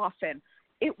as often.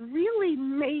 It really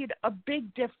made a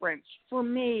big difference for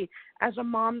me as a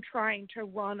mom trying to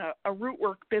run a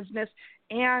Rootwork business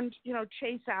and,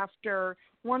 chase after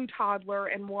one toddler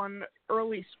and one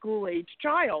early school-age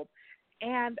child.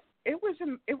 And it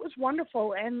was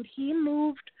wonderful. And he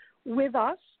moved with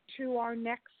us to our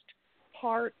next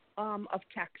part of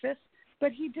Texas,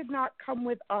 but he did not come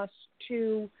with us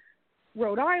to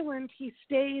Rhode Island. He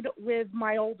stayed with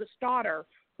my oldest daughter,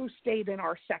 who stayed in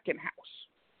our second house.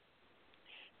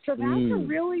 So that's a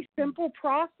really simple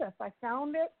process. I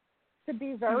found it to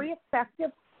be very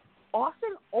effective. Often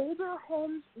older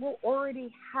homes will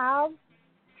already have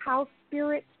house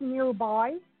spirits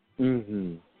nearby.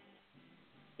 Mm-hmm.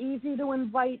 Easy to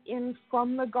invite in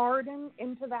from the garden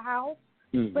into the house.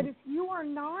 Mm-hmm. But if you are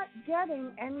not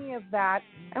getting any of that,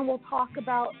 and we'll talk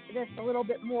about this a little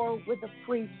bit more with a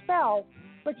free spell,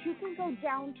 but you can go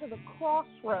down to the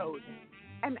crossroads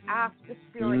and ask the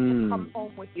spirit to come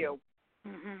home with you.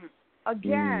 Mm-hmm.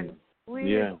 Again,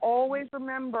 please always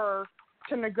remember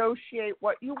to negotiate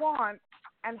what you want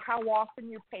and how often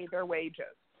you pay their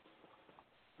wages.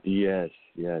 Yes,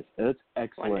 that's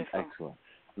excellent, excellent.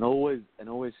 And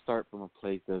always start from a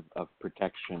place of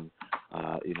protection.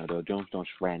 Don't just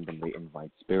randomly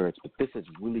invite spirits. But this is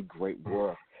really great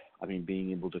work. I mean,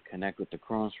 being able to connect with the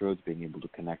crossroads, being able to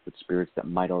connect with spirits that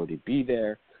might already be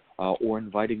there, or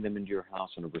inviting them into your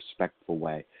house in a respectful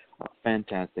way.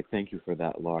 Fantastic. Thank you for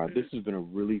that, Lara. This has been a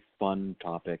really fun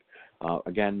topic.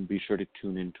 Again, be sure to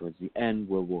tune in towards the end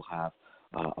where we'll have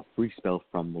a free spell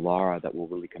from Lara that will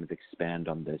really kind of expand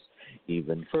on this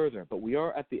even further. But we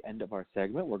are at the end of our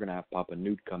segment. We're going to have Papa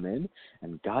Newt come in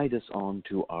and guide us on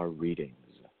to our readings.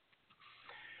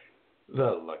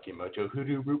 The Lucky Mojo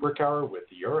Hoodoo Rootwork Hour with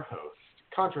your host,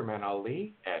 ConjureMan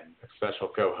Ali, and special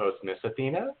co-host Miss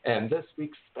Athena, and this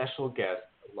week's special guest,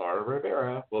 Lara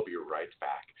Rivera, will be right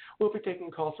back. We'll be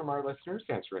taking calls from our listeners,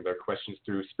 answering their questions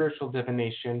through spiritual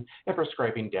divination and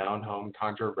prescribing down-home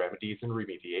conjure remedies and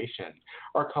remediation.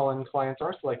 Our call-in clients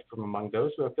are selected from among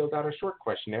those who have filled out a short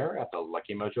questionnaire at the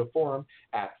Lucky Mojo forum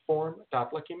at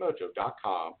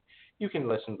forum.luckymojo.com. You can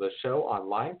listen to the show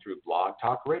online through Blog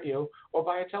Talk Radio or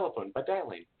via telephone by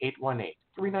dialing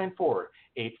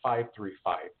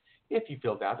 818-394-8535. If you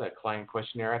filled out a client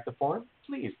questionnaire at the forum,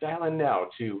 please dial in now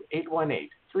to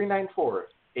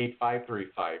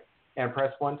 818-394-8535 and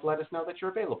press 1 to let us know that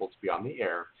you're available to be on the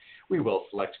air. We will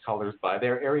select callers by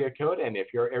their area code, and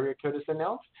if your area code is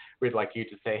announced, we'd like you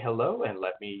to say hello and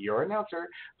let me, your announcer,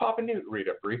 Papa Newt, read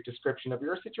a brief description of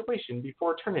your situation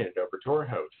before turning it over to our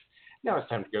host. Now it's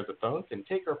time to go to the phones and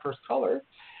take our first caller.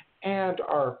 And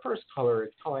our first caller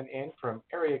is calling in from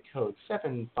area code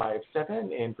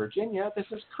 757 in Virginia. This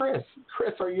is Chris.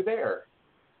 Chris, are you there?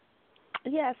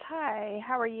 Yes, hi.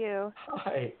 How are you?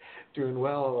 Hi, doing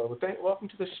well. Welcome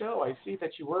to the show. I see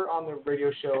that you were on the radio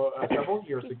show several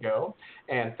years ago,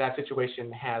 and that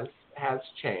situation has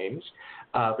changed.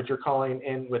 But you're calling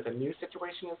in with a new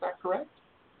situation, is that correct?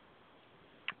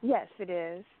 Yes, it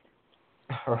is.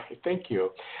 All right, thank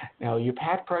you. Now, you've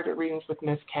had private readings with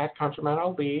Miss Kat ConjureMan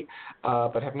Ali,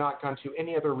 but have not gone to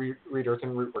any other readers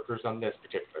and root workers on this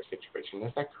particular situation.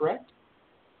 Is that correct?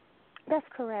 That's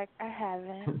correct. I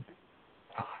haven't.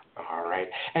 All right.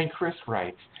 And Chris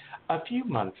writes, a few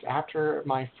months after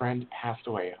my friend passed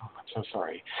away, I'm so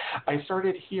sorry, I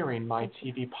started hearing my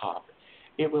TV pop.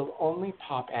 It will only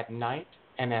pop at night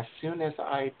and as soon as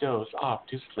I doze off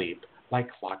to sleep, like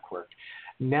clockwork.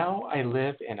 Now I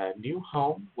live in a new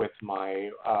home with my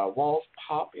walls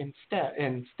pop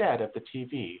instead of the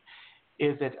TV.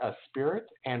 Is it a spirit,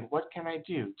 and what can I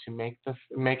do to make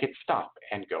it stop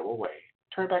and go away?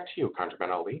 Turn it back to you,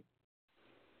 ConjureMan Ali.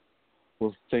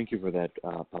 Well, thank you for that,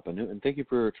 Papa Newt, and thank you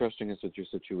for trusting us with your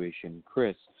situation.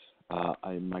 Chris,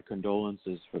 my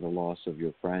condolences for the loss of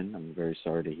your friend. I'm very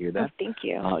sorry to hear that. Oh, thank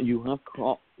you.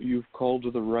 You've called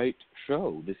to the right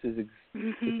show. This is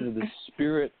the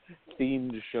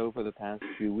spirit-themed show for the past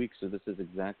few weeks, so this is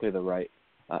exactly the right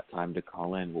time to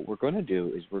call in. What we're going to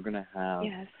do is we're going to have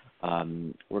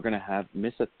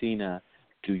Miss Athena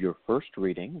do your first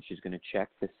reading. She's going to check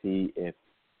to see if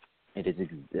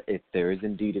there is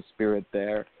indeed a spirit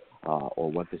there,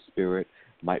 or what the spirit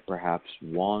might perhaps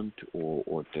want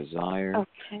or desire.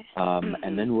 Okay.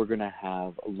 And then we're going to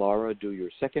have Lara do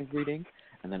your second reading,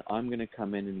 and then I'm going to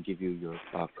come in and give you your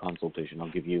consultation.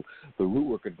 I'll give you the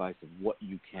rootwork advice of what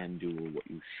you can do or what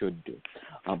you should do.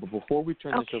 But before we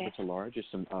turn this over to Lara,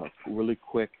 just some really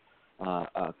quick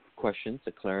questions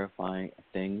to clarify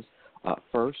things.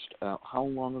 First, how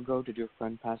long ago did your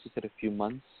friend pass? You said a few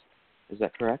months. Is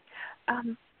that correct?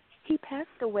 He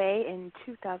passed away in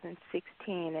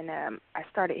 2016, and I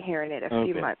started hearing it a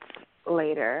few months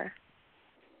later.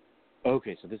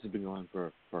 Okay, so this has been going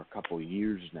for a couple of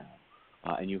years now,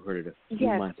 and you heard it a few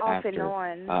months off after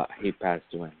and on. He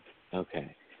passed away.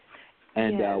 Okay.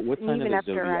 And what sign of the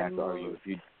zodiac are you?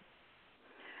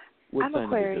 What sign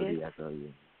Aquarius. of the zodiac are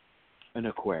you? An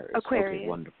Aquarius. Aquarius. Okay,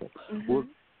 wonderful. Mm-hmm.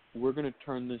 We're going to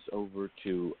turn this over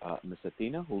to Miss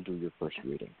Athena, who'll do your first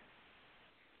reading.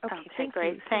 Okay,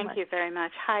 great. Thank you very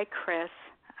much. Hi, Chris.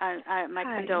 My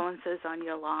condolences on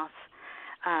your loss.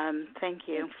 Thank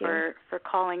you for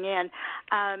calling in.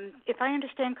 If I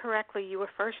understand correctly, you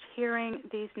were first hearing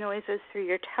these noises through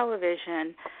your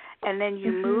television, and then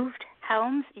you moved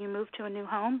homes? You moved to a new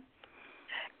home?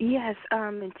 Yes.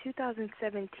 In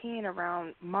 2017,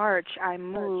 around March, I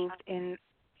moved, and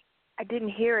I didn't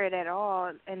hear it at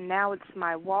all, and now it's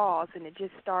my walls, and it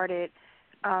just started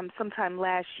sometime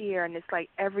last year, and it's like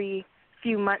every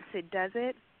few months it does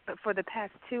it. But for the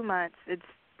past 2 months,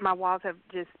 my walls have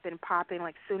just been popping.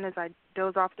 Like, as soon as I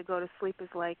doze off to go to sleep,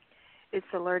 it's like it's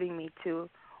alerting me to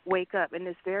wake up, and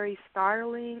it's very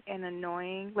startling and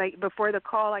annoying. Like, before the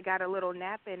call, I got a little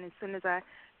nap, and as soon as I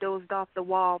dozed off, the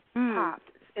wall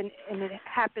popped, and it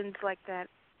happens like that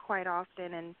quite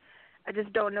often, and I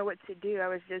just don't know what to do. I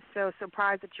was just so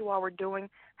surprised that you all were doing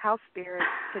house spirits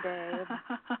today.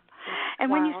 And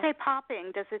when you say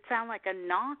popping, does it sound like a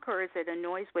knock, or is it a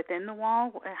noise within the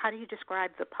wall? How do you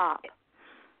describe the pop?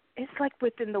 It's like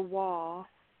within the wall.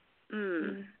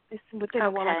 It's within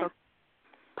the wall, like a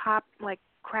pop, like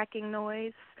cracking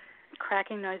noise.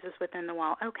 Cracking noises within the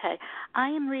wall. Okay. I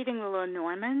am reading the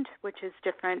Lenormand, which is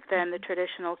different than the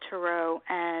traditional tarot,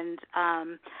 and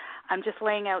I'm just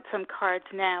laying out some cards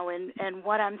now, and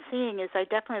what I'm seeing is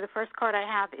the first card I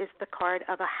have is the card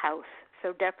of a house.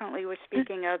 So definitely we're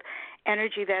speaking of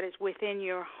energy that is within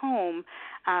your home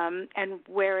and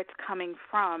where it's coming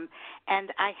from. And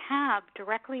I have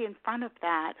directly in front of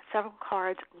that several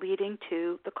cards leading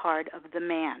to the card of the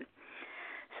man.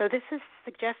 So this is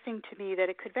suggesting to me that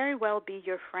it could very well be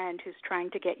your friend who's trying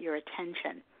to get your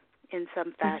attention in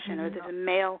some fashion, or there's a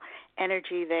male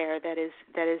energy there that is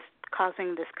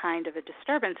causing this kind of a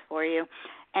disturbance for you.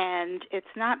 And it's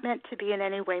not meant to be in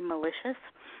any way malicious.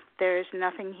 There's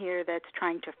nothing here that's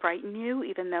trying to frighten you,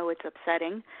 even though it's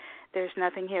upsetting. There's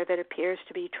nothing here that appears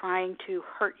to be trying to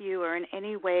hurt you or in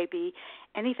any way be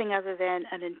anything other than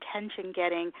an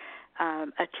intention-getting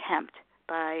attempt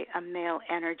by a male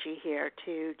energy here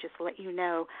to just let you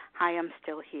know, hi, I'm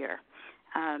still here.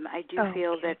 I do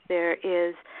feel that there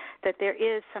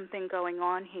is something going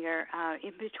on here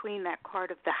in between that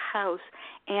card of the house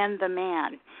and the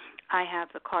man. I have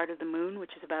the card of the moon,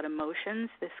 which is about emotions.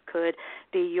 This could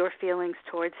be your feelings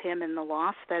towards him and the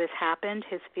loss that has happened,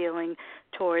 his feeling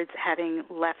towards having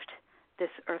left this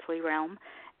earthly realm,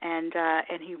 and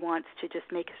he wants to just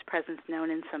make his presence known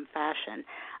in some fashion.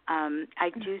 I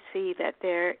do see that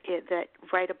that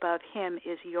right above him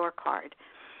is your card.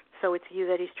 So it's you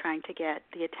that he's trying to get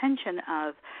the attention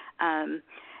of.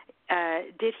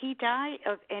 Did he die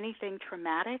of anything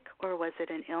traumatic, or was it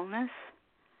an illness?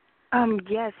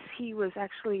 Yes, he was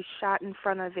actually shot in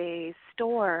front of a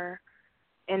store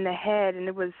in the head, and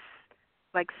it was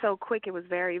like so quick. It was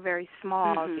very, very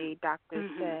small. The doctor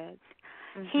said.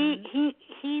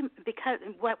 He because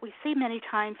what we see many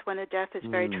times when a death is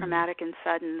very traumatic and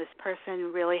sudden, this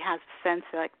person really has a sense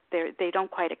that they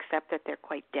don't quite accept that they're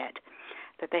quite dead,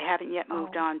 that they haven't yet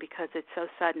moved on because it's so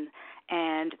sudden,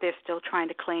 and they're still trying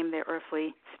to claim their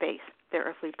earthly space, their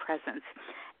earthly presence.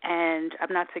 And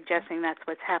I'm not suggesting that's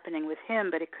what's happening with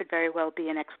him, but it could very well be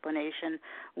an explanation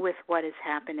with what is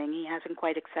happening. He hasn't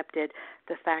quite accepted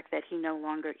the fact that he no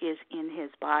longer is in his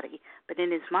body, but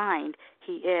in his mind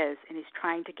he is, and he's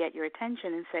trying to get your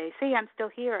attention and say, see, I'm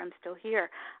still here,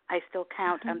 I still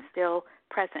count, I'm still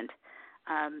present,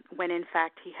 when in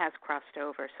fact he has crossed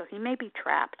over. So he may be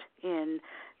trapped in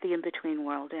the in-between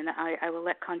world, and I will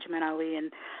let Conjurman Ali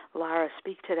and Lara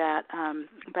speak to that,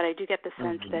 but I do get the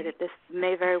sense that this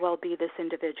may very well be this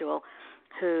individual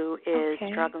who is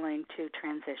struggling to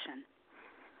transition.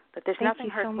 But there's nothing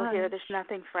hurtful here, there's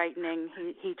nothing frightening.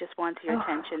 He just wants your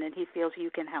attention, and he feels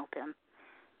you can help him.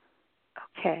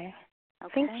 Okay.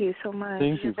 Thank you so much.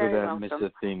 Thank you for that, welcome.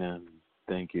 Miss Athena.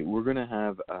 Thank you. We're going to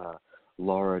have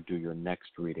Lara do your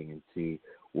next reading and see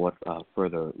what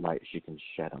further light she can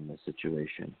shed on the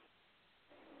situation.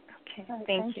 Okay.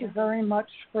 Thank you very much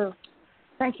for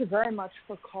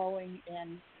calling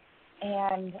in.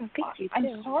 And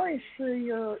I'm sorry for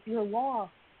your loss,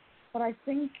 but I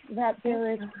think that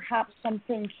there is perhaps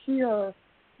something here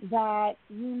that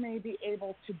you may be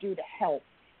able to do to help.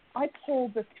 I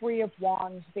pulled the Three of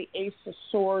Wands, the Ace of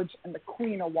Swords, and the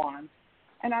Queen of Wands.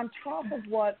 And on top of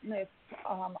what Ms.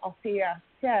 Althea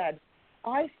said,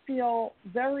 I feel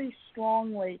very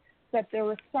strongly that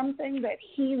there is something that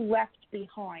he left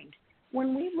behind.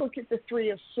 When we look at the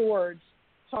Three of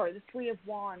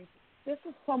Wands, this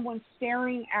is someone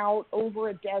staring out over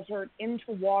a desert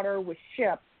into water with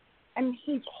ships, and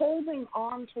he's holding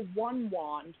on to one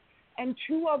wand, and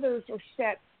two others are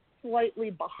set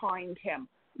slightly behind him.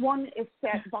 One is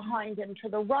set behind him to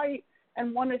the right,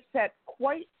 and one is set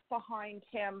quite behind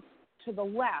him to the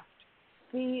left.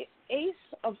 The Ace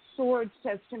of Swords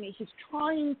says to me he's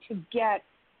trying to get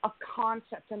a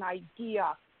concept, an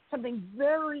idea, something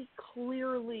very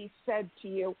clearly said to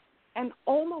you, and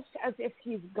almost as if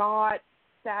he's got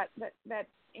that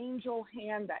angel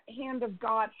hand, that hand of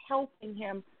God helping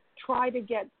him try to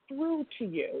get through to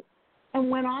you. And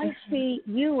when I see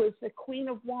you as the Queen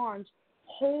of Wands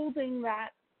holding that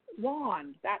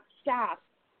wand, that staff,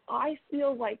 I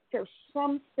feel like there's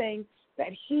something that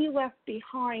he left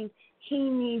behind he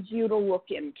needs you to look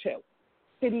into.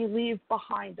 Did he leave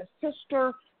behind a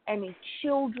sister, any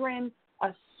children,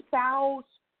 a spouse,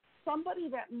 somebody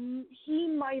that he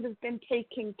might have been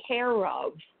taking care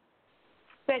of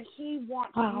that he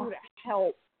wants you to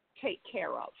help take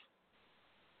care of?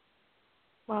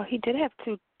 Well, he did have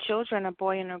two children, a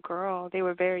boy and a girl. They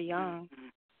were very young.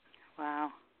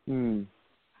 Wow.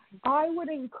 I would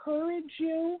encourage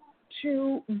you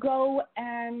to go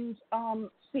and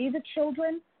see the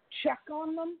children, check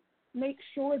on them, make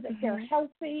sure that they're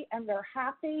healthy and they're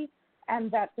happy and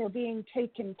that they're being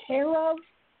taken care of,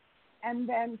 and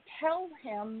then tell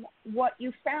him what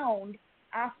you found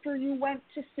after you went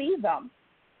to see them.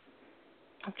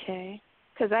 Okay.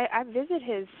 Because I visit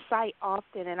his site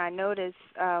often, and I notice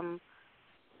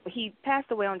he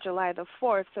passed away on July the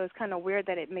 4th, so it's kind of weird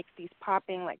that it makes these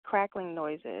popping, like crackling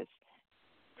noises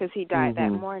because he died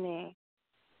that morning.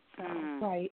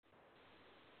 Right.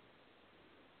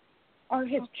 Are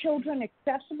his children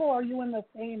accessible? Are you in the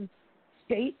same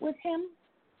state with him?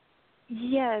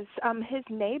 Yes, his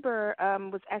neighbor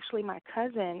was actually my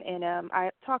cousin, and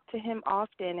I talked to him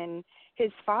often, and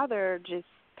his father just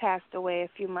passed away a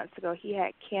few months ago. He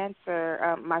had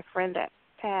cancer, my friend that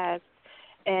passed,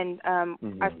 and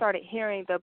I started hearing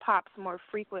the pops more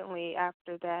frequently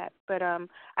after that. But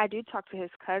I do talk to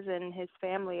his cousin, his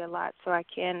family a lot, so I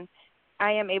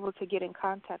am able to get in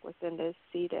contact with them to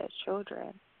see their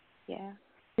children. Yeah.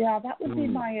 Yeah, that would be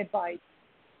my advice.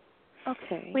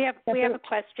 Okay. We have a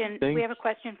question. Thanks. We have a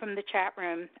question from the chat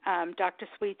room. Dr.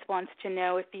 Sweets wants to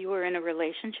know if you were in a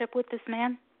relationship with this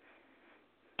man.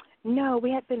 No, we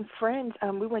had been friends.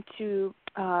 We went to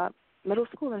middle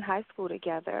school and high school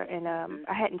together, and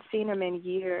I hadn't seen him in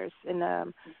years. And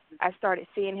I started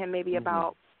seeing him maybe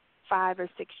about 5 or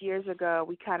 6 years ago.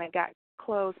 We kind of got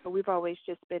close, but we've always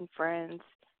just been friends.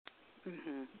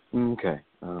 Okay.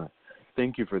 All right.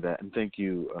 Thank you for that, and thank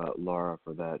you, Lara,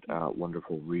 for that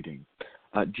wonderful reading.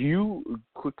 Do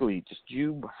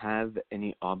you have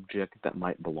any object that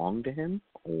might belong to him,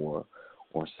 or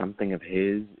something of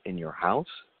his in your house?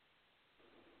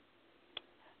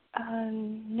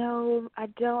 No, I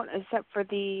don't, except for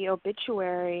the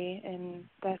obituary, and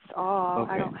that's all.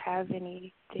 Okay. I don't have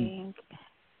anything.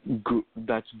 Good.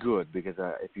 That's good, because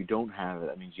if you don't have it,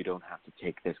 that means you don't have to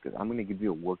take this, because I'm going to give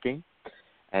you a working.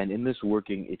 And in this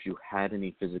working, if you had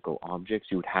any physical objects,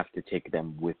 you would have to take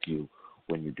them with you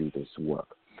when you do this work.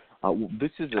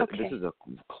 This is a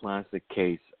classic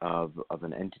case of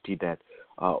an entity that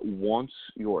wants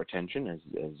your attention, as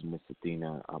Miss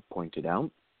Athena pointed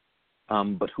out,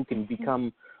 but who can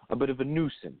become a bit of a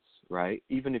nuisance, right?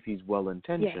 Even if he's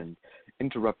well-intentioned,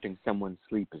 interrupting someone's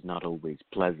sleep is not always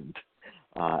pleasant.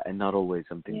 And not always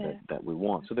something that we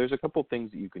want. So there's a couple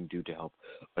things that you can do to help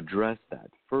address that.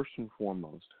 First and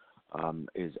foremost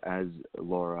is, as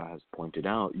Laura has pointed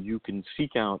out, you can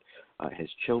seek out his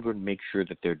children, make sure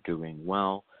that they're doing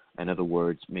well. In other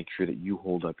words, make sure that you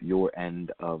hold up your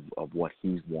end of what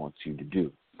he wants you to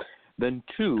do. Then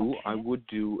two, I would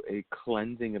do a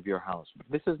cleansing of your house. But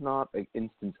this is not an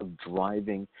instance of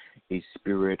driving a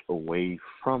spirit away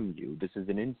from you. This is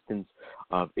an instance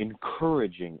of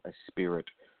encouraging a spirit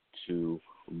to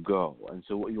go. And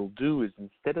so what you'll do is,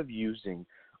 instead of using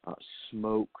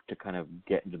smoke to kind of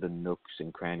get into the nooks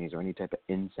and crannies, or any type of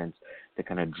incense to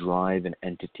kind of drive an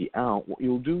entity out, what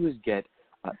you'll do is get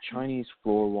Chinese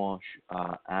floor wash,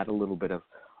 add a little bit of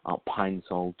pine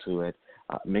sol to it,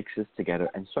 mix this together,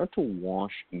 and start to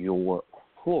wash your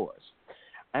floors.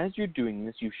 As you're doing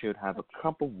this, you should have a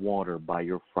cup of water by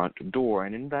your front door,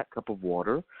 and in that cup of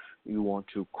water, you want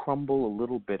to crumble a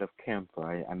little bit of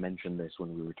camphor. I mentioned this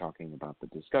when we were talking about the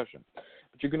discussion.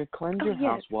 But you're going to cleanse your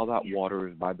house while that water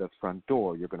is by the front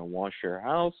door. You're going to wash your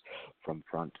house from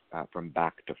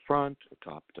back to front,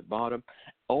 top to bottom,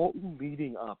 all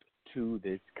leading up to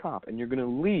this cup. And you're going to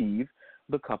leave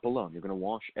the cup alone. You're going to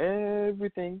wash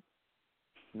everything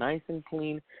nice and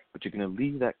clean, but you're going to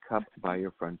leave that cup by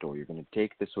your front door. You're going to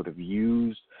take this sort of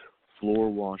used floor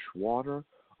wash water,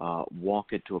 walk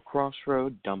it to a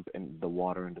crossroad, dump the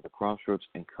water into the crossroads,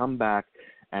 and come back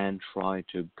and try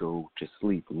to go to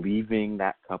sleep, leaving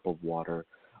that cup of water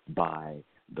by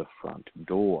the front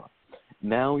door.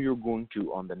 Now you're going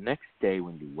to, on the next day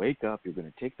when you wake up, you're going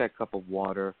to take that cup of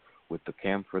water with the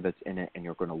camphor that's in it, and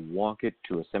you're going to walk it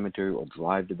to a cemetery or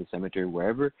drive to the cemetery.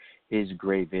 Wherever his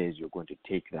grave is, you're going to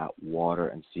take that water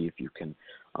and see if you can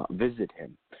visit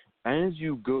him. As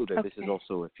you go there, this is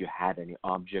also, if you had any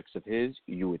objects of his,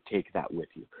 you would take that with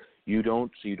you. You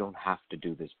don't have to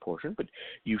do this portion, but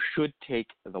you should take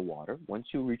the water. Once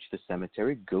you reach the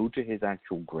cemetery, go to his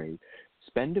actual grave,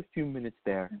 spend a few minutes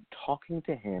there talking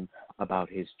to him about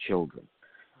his children.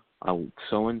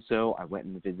 So-and-so, I went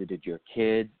and visited your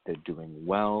kids. They're doing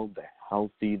well. They're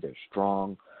healthy. They're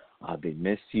strong. They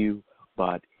miss you.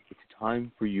 But it's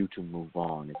time for you to move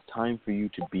on. It's time for you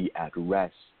to be at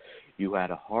rest. You had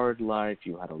a hard life.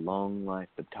 You had a long life.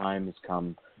 The time has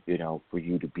come, for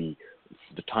you to be.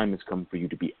 The time has come for you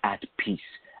to be at peace,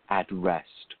 at rest.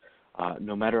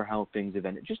 No matter how things have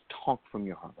ended, just talk from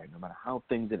your heart, right? No matter how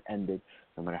things have ended,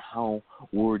 no matter how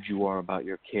worried you are about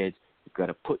your kids, you've got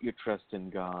to put your trust in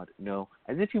God. No,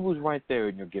 as if he was right there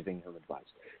and you're giving him advice.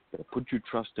 You've got to put your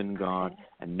trust in God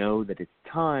and know that it's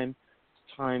time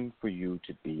for you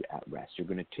to be at rest. You're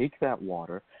going to take that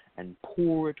water and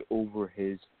pour it over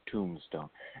his tombstone.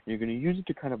 And you're going to use it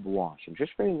to kind of wash him,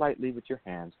 just very lightly with your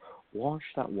hands, wash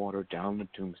that water down the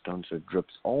tombstone so it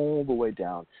drips all the way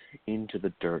down into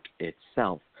the dirt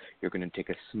itself. You're going to take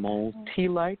a small tea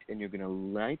light, and you're going to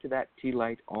light that tea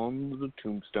light on the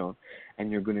tombstone,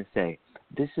 and you're going to say,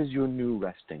 "This is your new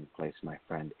resting place, my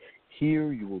friend.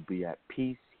 Here you will be at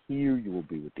peace. Here you will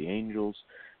be with the angels."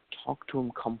 Talk to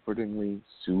him comfortingly,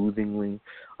 soothingly.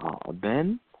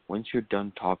 Then, once you're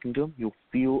done talking to him, you'll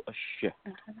feel a shift.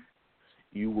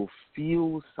 You will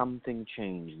feel something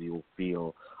change. You'll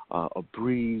feel a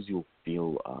breeze. You'll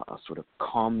feel a sort of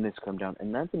calmness come down.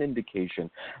 And that's an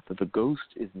indication that the ghost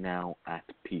is now at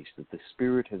peace, that the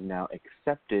spirit has now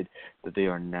accepted that they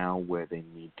are now where they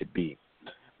need to be.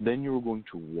 Then you're going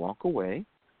to walk away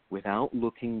without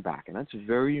looking back. And that's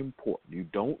very important. You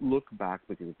don't look back,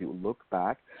 because if you look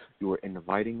back, you are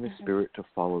inviting the spirit to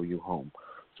follow you home.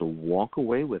 So walk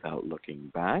away without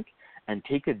looking back and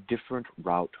take a different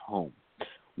route home.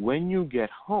 When you get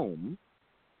home,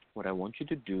 what I want you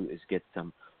to do is get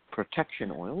some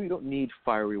protection oil. You don't need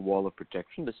fiery wall of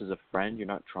protection. This is a friend. You're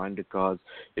not trying to cause,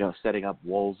 setting up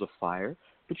walls of fire.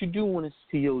 But you do want to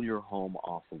seal your home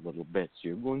off a little bit. So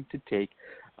you're going to take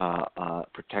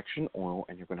protection oil,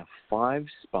 and you're going to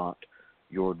 5-spot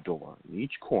your door in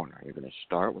each corner. You're going to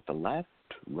start with the left,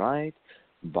 right,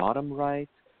 bottom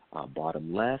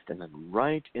left, and then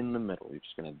right in the middle. You're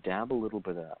just going to dab a little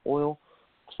bit of that oil,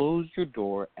 close your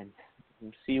door, and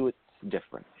see what's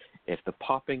different. If the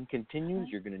popping continues,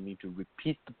 you're going to need to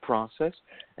repeat the process,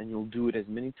 and you'll do it as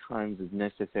many times as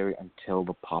necessary until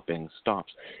the popping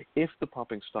stops. If the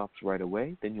popping stops right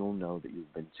away, then you'll know that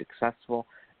you've been successful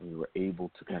and you were able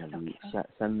to kind of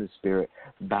send the spirit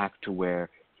back to where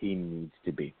he needs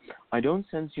to be. I don't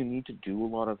sense you need to do a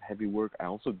lot of heavy work. I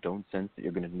also don't sense that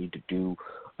you're going to need to do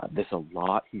this a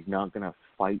lot. He's not going to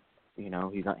fight.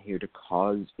 He's not here to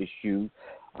cause issues.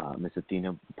 Miss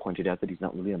Athena pointed out that he's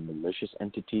not really a malicious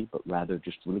entity, but rather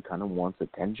just really kind of wants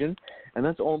attention. And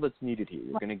that's all that's needed here.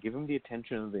 You're going to give him the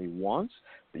attention that he wants,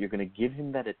 but you're going to give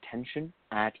him that attention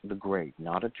at the grave,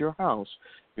 not at your house.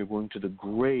 You're going to the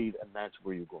grave, and that's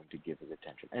where you're going to give his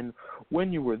attention. And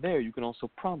when you were there, you can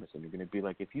also promise him. You're going to be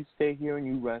like, if you stay here and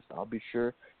you rest, I'll be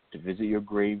sure to visit your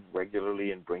grave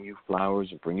regularly and bring you flowers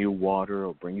or bring you water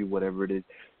or bring you whatever it is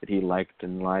that he liked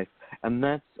in life. And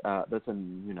that's a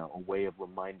way of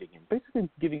reminding him, basically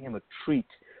giving him a treat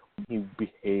when he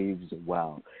behaves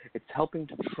well. It's helping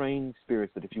to train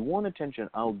spirits that if you want attention,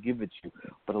 I'll give it to you,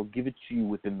 but I'll give it to you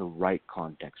within the right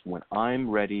context, when I'm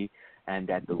ready and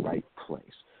at the right place.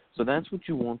 So that's what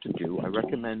you want to do. I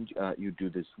recommend you do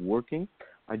this working.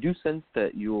 I do sense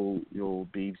that you'll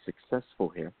be successful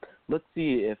here. Let's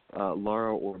see if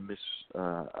Lara or Miss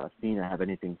Athena have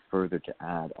anything further to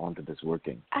add onto this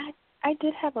working. I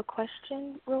did have a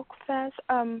question real fast.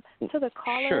 To the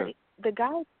caller, sure. the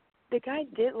guy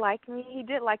did like me. He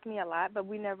did like me a lot, but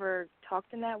we never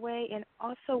talked in that way. And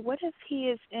also, what if he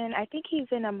is in? I think he's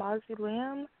in a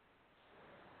mausoleum.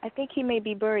 I think he may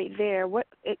be buried there.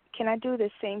 Can I do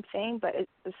the same thing, but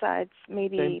besides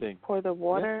maybe pour the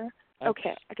water? Yeah.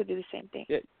 Okay, I could do the same thing.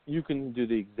 Yeah, you can do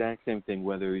the exact same thing,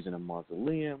 whether he's in a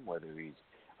mausoleum, whether he's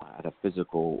at a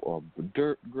physical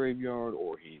dirt graveyard,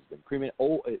 or he's been cremated.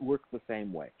 Oh, it works the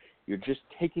same way. You're just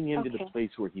taking him to the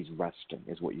place where he's resting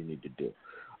is what you need to do.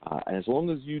 And as long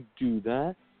as you do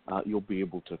that, you'll be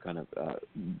able to kind of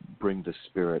bring the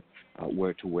spirit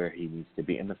where he needs to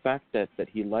be. And the fact that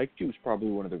he liked you is probably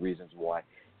one of the reasons why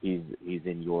he's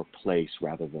in your place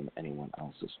rather than anyone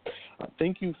else's.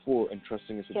 Thank you for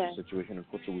entrusting us with the situation.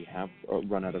 Unfortunately, we have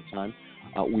run out of time.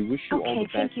 We wish you all the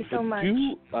best. Thank you so much.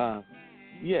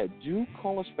 Do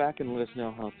call us back and let us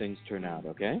know how things turn out,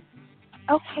 okay?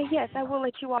 Okay, yes, I will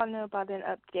let you all know about an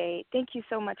update. Thank you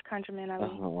so much, Conjurman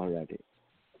Ali. All righty.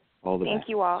 All the best. Thank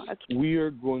you all. Okay. We're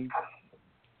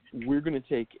going to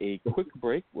take a quick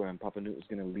break where Papa Newt is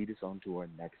going to lead us on to our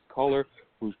next caller,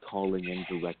 who's calling in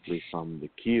directly from the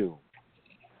queue.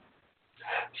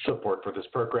 Support for this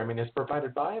programming is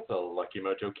provided by the Lucky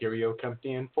Mojo Curio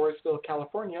Company in Forestville,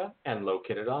 California, and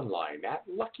located online at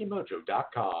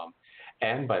luckymojo.com,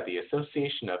 and by the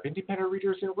Association of Independent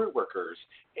Readers and Rootworkers,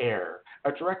 AIR,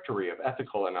 a directory of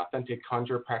ethical and authentic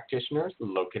conjure practitioners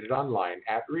located online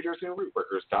at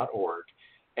readersandrootworkers.org,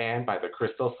 and by the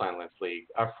Crystal Silence League,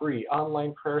 a free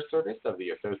online prayer service of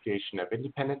the Association of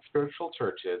Independent Spiritual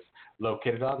Churches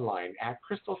located online at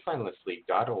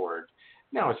crystalsilenceleague.org.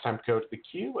 Now it's time to go to the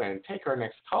queue and take our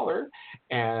next caller.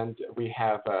 And we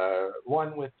have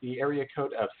one with the area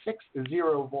code of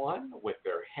 601 with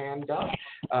their hand up.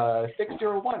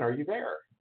 601, are you there?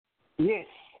 Yes.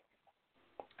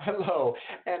 Hello.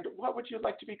 And what would you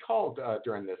like to be called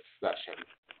during this session?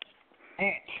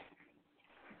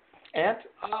 Aunt,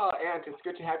 it's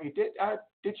good to have you.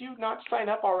 Did you not sign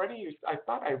up already? I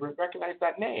thought I recognized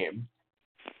that name.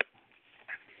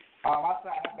 I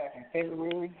signed up back in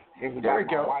February. There we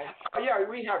go. Yeah,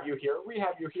 we have you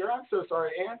here. I'm so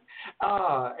sorry, Aunt.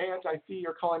 Aunt, I see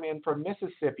you're calling in from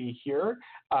Mississippi here.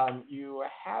 You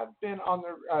have been on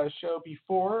the show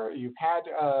before. You've had,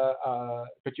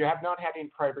 but you have not had any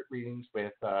private readings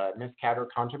with Miss Cat or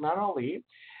Conjurman Ali.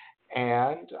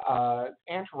 And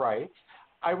Aunt writes,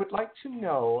 I would like to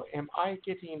know, am I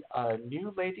getting a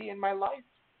new lady in my life?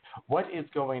 What is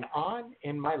going on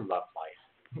in my love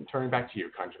life? Turning back to you,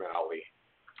 Conjurman Ali.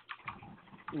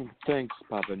 Thanks,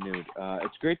 Papa Nude.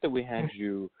 It's great that we had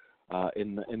you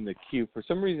in the queue. For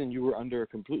some reason, you were under a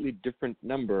completely different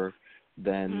number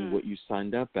than what you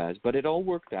signed up as, but it all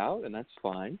worked out, and that's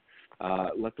fine.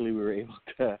 Luckily, we were able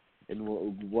to, in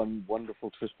one wonderful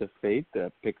twist of fate,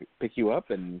 pick you up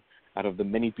and out of the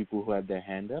many people who had their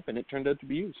hand up, and it turned out to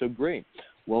be you. So great.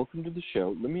 Welcome to the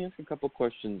show. Let me ask a couple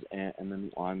questions, and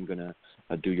then I'm going to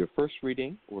do your first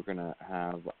reading. We're going to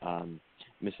have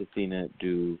Miss Athena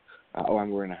do, we're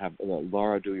going to have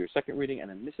Lara do your second reading, and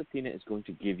then Miss Athena is going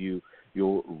to give you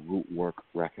your Rootwork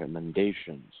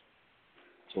recommendations.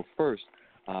 So first,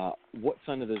 what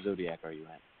sign of the zodiac are you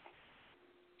at?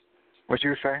 What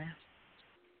you saying?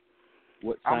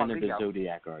 What sign of the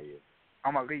zodiac are you?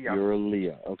 I'm a Leo. You're a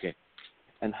Leo. Okay.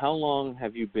 And how long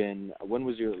have you been?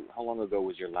 How long ago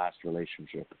was your last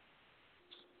relationship?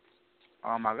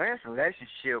 My last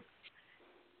relationship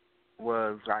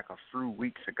was like a few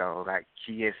weeks ago. Like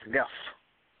she just left.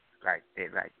 Like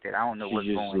that. I don't know what's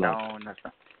going on or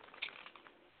something.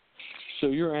 So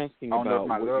you're asking about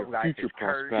what your future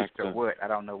prospects or what? I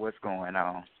don't know what's going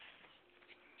on.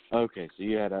 Okay, so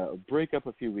you had a breakup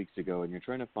a few weeks ago, and you're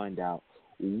trying to find out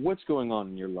what's going on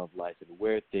in your love life and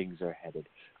where things are headed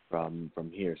from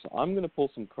here. So I'm going to pull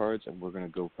some cards, and we're going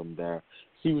to go from there,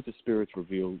 see what the spirits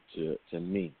reveal to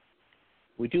me.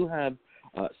 We do have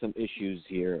some issues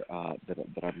here that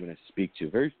I'm going to speak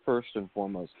to. Very first and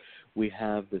foremost, we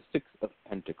have the Six of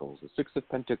Pentacles. The Six of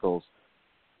Pentacles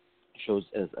shows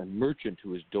as a merchant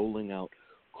who is doling out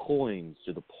coins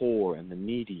to the poor and the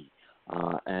needy,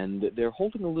 and they're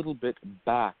holding a little bit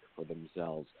back for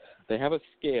themselves. They have a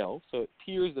scale, so it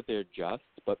appears that they're just,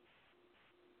 but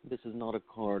this is not a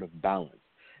card of balance.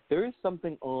 There is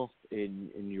something off in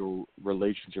your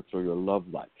relationships or your love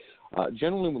life.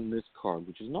 Generally, when this card,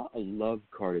 which is not a love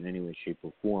card in any way, shape,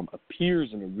 or form, appears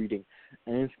in a reading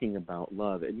asking about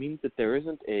love, it means that there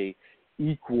isn't a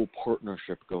equal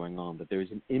partnership going on, that there is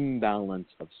an imbalance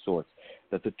of sorts,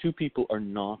 that the two people are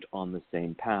not on the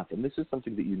same path. And this is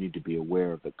something that you need to be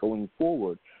aware of, that going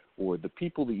forward, or the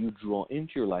people that you draw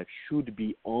into your life should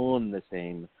be on the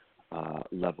same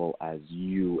level as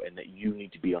you, and that you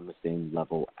need to be on the same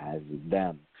level as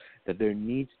them, that there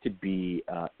needs to be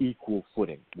equal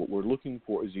footing. What we're looking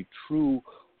for is a true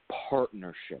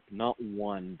partnership, not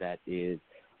one that is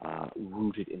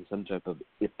rooted in some type of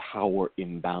power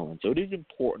imbalance. So it is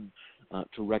important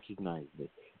to recognize this.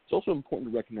 It's also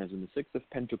important to recognize when the Six of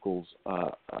Pentacles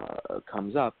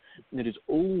comes up, it is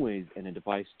always an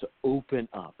advice to open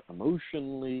up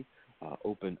emotionally,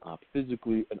 open up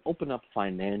physically, and open up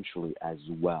financially as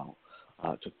well,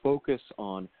 to focus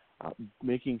on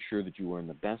making sure that you are in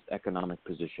the best economic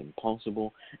position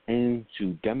possible, and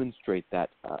to demonstrate that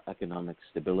economic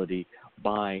stability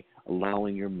by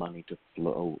allowing your money to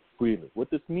flow freely. What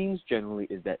this means generally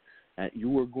is that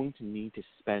you are going to need to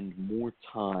spend more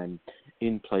time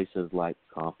in places like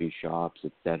coffee shops,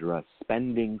 etc.,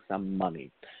 spending some money.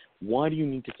 Why do you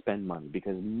need to spend money?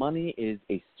 Because money is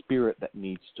a spirit that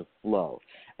needs to flow.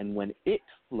 And when it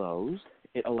flows,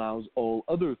 it allows all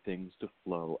other things to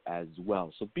flow as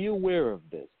well. So be aware of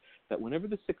this, that whenever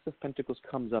the Six of Pentacles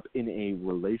comes up in a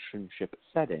relationship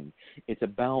setting, it's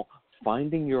about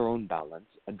finding your own balance,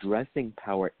 addressing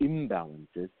power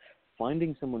imbalances,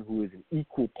 finding someone who is an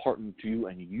equal partner to you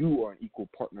and you are an equal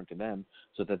partner to them,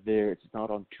 so that it's not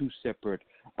on two separate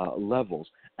levels,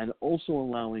 and also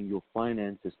allowing your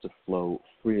finances to flow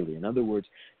freely. In other words,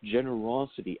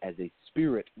 generosity as a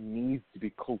spirit needs to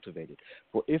be cultivated.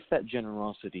 For if that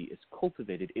generosity is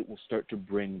cultivated, it will start to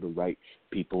bring the right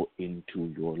people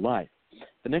into your life.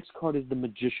 The next card is the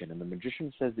Magician, and the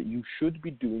Magician says that you should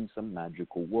be doing some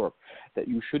magical work, that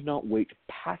you should not wait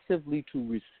passively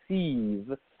to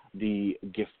receive the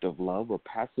gift of love or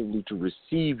passively to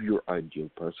receive your ideal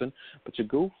person, but to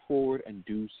go forward and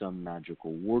do some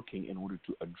magical working in order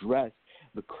to address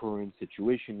the current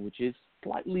situation, which is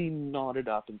slightly knotted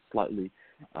up and slightly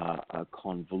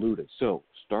convoluted. So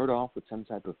start off with some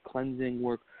type of cleansing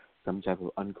work, some type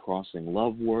of uncrossing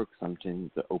love work, something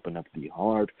to open up the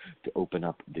heart, to open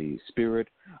up the spirit,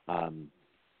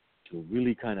 to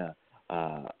really kind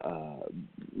of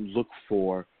look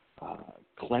for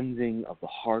cleansing of the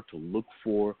heart, to look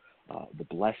for the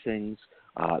blessings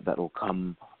that will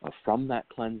come from that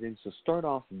cleansing. So start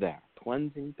off there,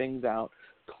 cleansing things out,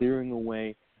 clearing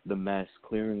away the mess,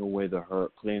 clearing away the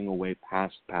hurt, clearing away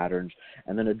past patterns,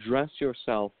 and then address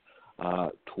yourself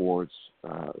towards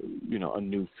a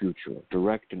new future.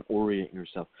 Direct and orient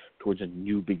yourself towards a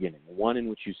new beginning, one in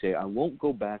which you say, I won't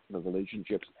go back to the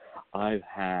relationships I've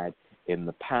had in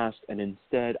the past, and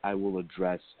instead I will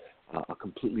address a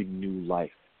completely new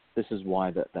life. This is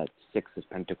why that Six of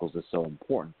Pentacles is so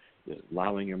important. It's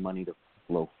allowing your money to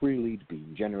flow freely, to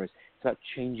being generous. It's about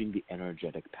changing the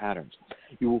energetic patterns.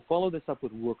 You will follow this up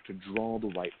with work to draw the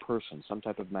right person, some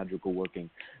type of magical working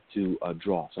to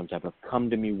draw, some type of come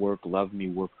to me work, love me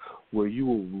work, where you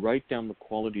will write down the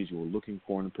qualities you are looking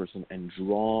for in a person and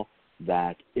draw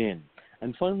that in.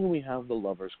 And finally, we have the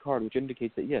Lover's card, which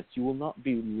indicates that, yes, you will not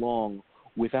be long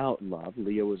without love.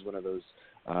 Leo is one of those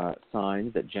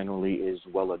signs that generally is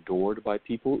well adored by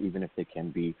people, even if they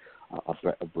can be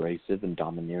abrasive and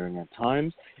domineering at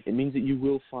times. It means that you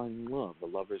will find love. The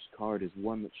Lover's card is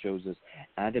one that shows us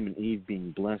Adam and Eve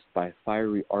being blessed by a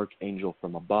fiery archangel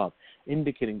from above,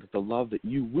 indicating that the love that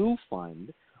you will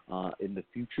find in the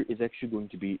future is actually going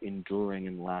to be enduring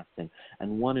and lasting,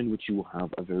 and one in which you will have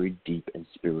a very deep and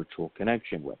spiritual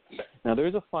connection with. Now, there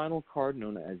is a final card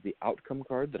known as the Outcome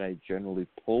card that I generally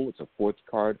pull. It's a fourth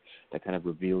card that kind of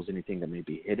reveals anything that may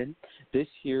be hidden. This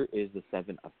here is the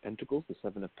Seven of Pentacles. The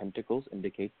Seven of Pentacles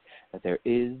indicates that there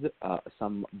is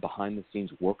some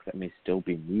behind-the-scenes work that may still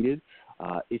be needed.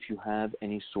 If you have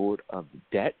any sort of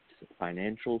debt,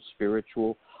 financial,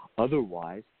 spiritual,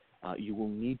 otherwise, you will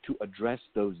need to address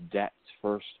those debts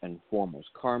first and foremost.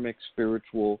 Karmic,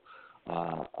 spiritual,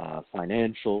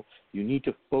 financial. You need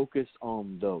to focus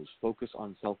on those. Focus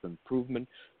on self-improvement.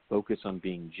 Focus on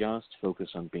being just. Focus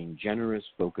on being generous.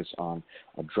 Focus on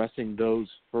addressing those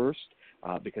first,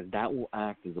 because that will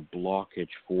act as a blockage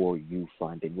for you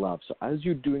finding love. So as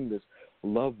you're doing this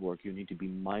love work, you need to be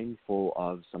mindful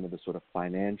of some of the sort of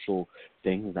financial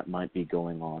things that might be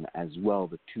going on as well.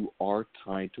 The two are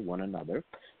tied to one another.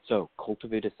 So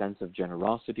cultivate a sense of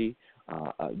generosity,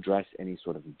 address any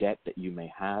sort of debt that you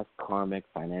may have, karmic,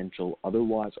 financial,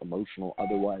 otherwise, emotional,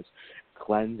 otherwise.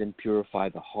 Cleanse and purify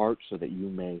the heart so that you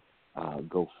may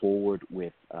go forward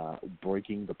with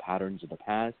breaking the patterns of the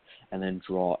past and then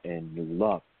draw in new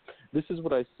love. This is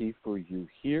what I see for you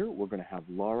here. We're going to have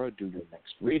Lara do your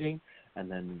next reading, and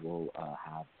then we'll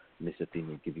have Miss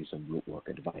Athena give you some Rootwork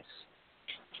advice.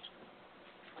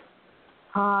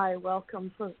 Hi, welcome.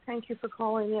 Thank you for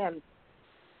calling in.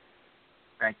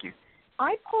 Thank you.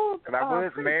 I pulled. Cause I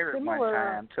was married similar. one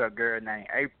time to a girl named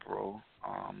April.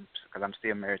 Because I'm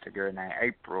still married to a girl named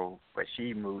April, but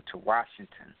she moved to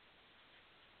Washington.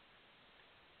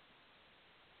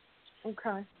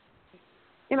 Okay.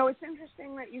 You know, it's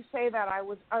interesting that you say that. I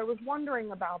was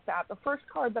wondering about that. The first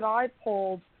card that I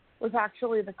pulled was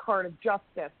actually the card of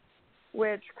Justice,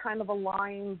 which kind of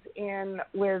aligns in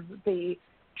with the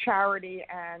charity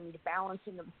and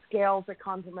balancing of the scales that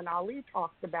Kanzaman Ali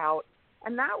talked about.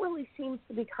 And that really seems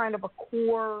to be kind of a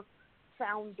core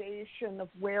foundation of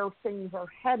where things are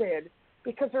headed,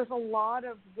 because there's a lot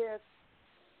of this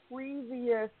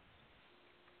previous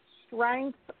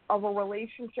strength of a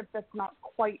relationship that's not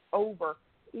quite over.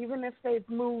 Even if they've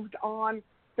moved on,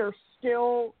 there's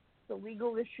still the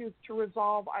legal issues to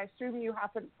resolve. I assume you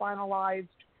haven't finalized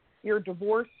your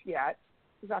divorce yet.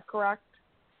 Is that correct?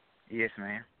 Yes,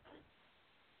 ma'am.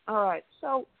 All right.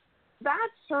 So that's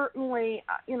certainly,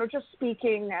 just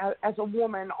speaking as a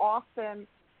woman, often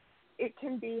it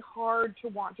can be hard to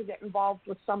want to get involved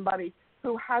with somebody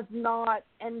who has not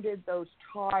ended those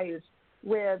ties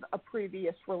with a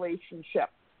previous relationship.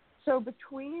 So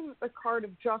between the card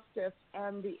of Justice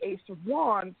and the Ace of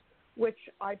Wands, which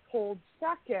I pulled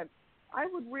second, I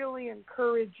would really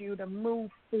encourage you to move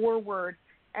forward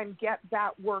and get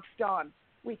that work done.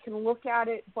 We can look at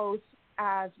it both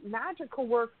as magical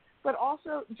work, but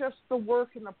also just the work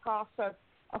in the process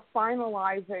of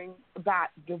finalizing that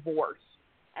divorce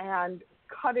and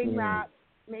cutting that.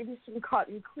 Maybe some cut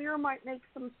and clear might make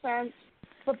some sense,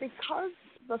 but because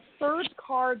the third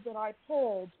card that I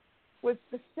pulled was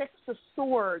the Six of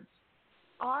Swords,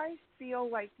 I feel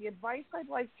like the advice I'd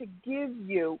like to give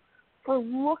you for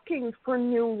looking for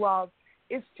new love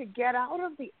is to get out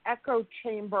of the echo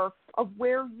chamber of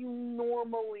where you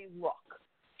normally look.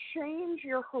 Change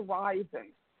your horizon.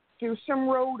 Do some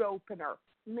road opener.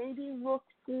 Maybe look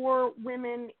for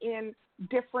women in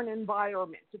different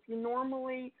environments. If you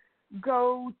normally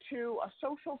go to a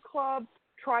social club,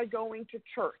 try going to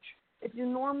church. If you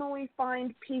normally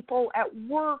find people at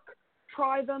work,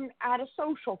 try them at a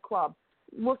social club.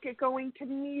 Look at going to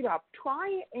meetup.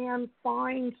 Try and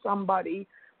find somebody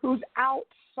who's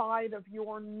outside of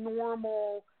your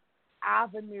normal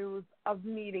avenues of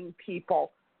meeting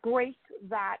people. Break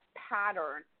that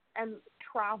pattern and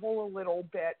travel a little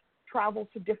bit, travel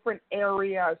to different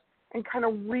areas and kind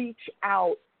of reach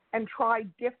out and try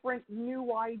different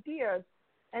new ideas.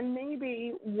 And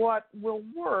maybe what will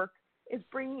work is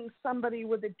bringing somebody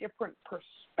with a different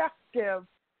perspective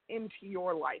into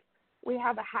your life. We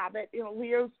have a habit,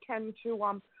 Leos tend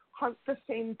to hunt the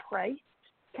same prey,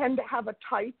 tend to have a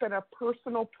type and a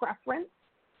personal preference.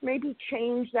 Maybe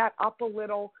change that up a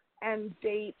little and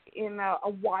date in a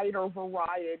wider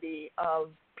variety of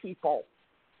people.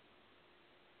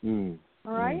 All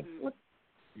right?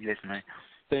 Yes, ma'am.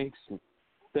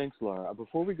 Thanks, Lara.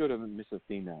 Before we go to Miss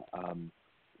Athena,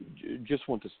 just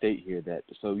want to state here that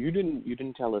so you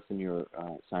didn't tell us in your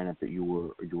sign up that you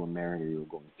were married or you were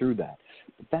going through that,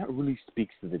 but that really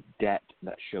speaks to the debt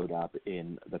that showed up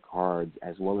in the cards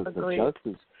as well as Agreed. the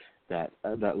justice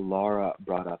that Lara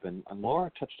brought up, and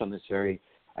Lara touched on this very,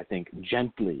 I think,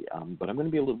 gently. But I'm going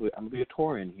to be I'm going to be a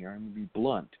Taurian here. I'm going to be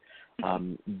blunt.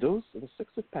 The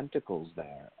Six of Pentacles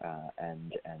there,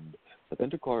 and the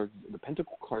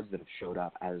Pentacle cards that have showed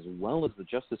up, as well as the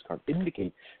Justice card,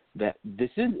 indicate that this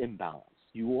is imbalanced.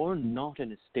 You are not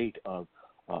in a state of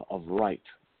right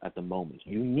at the moment.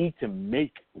 You need to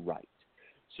make right.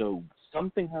 So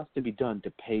something has to be done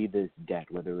to pay this debt,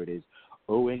 whether it is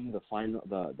owing the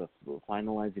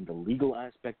finalizing the legal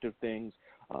aspect of things,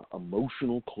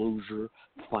 emotional closure,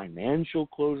 financial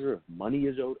closure, if money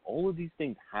is owed. All of these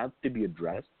things have to be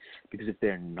addressed, because if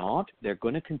they're not, they're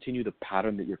going to continue the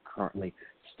pattern that you're currently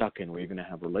stuck in, where you're going to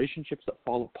have relationships that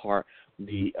fall apart.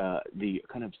 The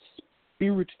kind of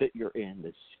spirit that you're in,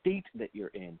 the state that you're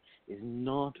in, is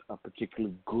not a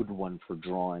particularly good one for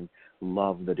drawing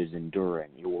love that is enduring.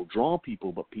 You will draw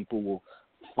people, but people will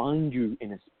find you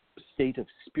in a state of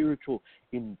spiritual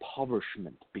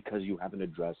impoverishment because you haven't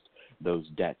addressed those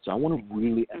debts. So I want to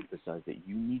really emphasize that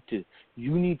you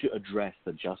need to address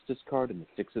the Justice card and the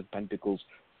Six of Pentacles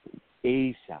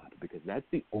ASAP, because that's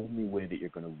the only way that you're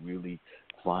going to really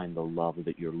find the love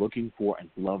that you're looking for, and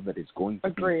love that is going to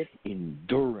be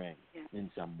enduring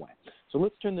in some way. So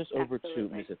let's turn this over to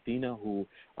Miss Athena, who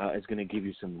is going to give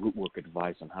you some rootwork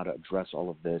advice on how to address all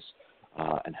of this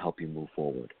and help you move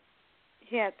forward.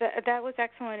 Yeah, that was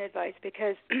excellent advice,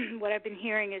 because what I've been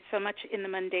hearing is so much in the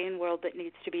mundane world that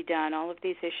needs to be done. All of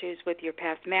these issues with your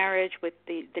past marriage, with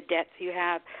the debts you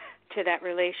have to that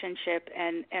relationship,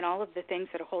 and all of the things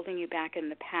that are holding you back in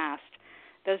the past.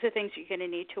 Those are things you're going to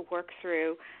need to work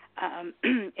through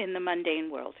in the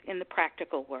mundane world, in the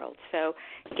practical world. So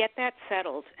get that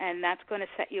settled, and that's going to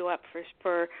set you up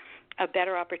for a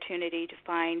better opportunity to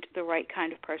find the right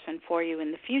kind of person for you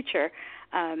in the future.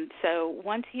 So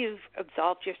once you've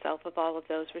absolved yourself of all of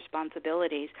those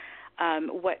responsibilities,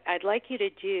 what I'd like you to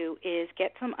do is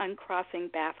get some uncrossing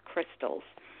bath crystals.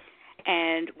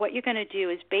 And what you're going to do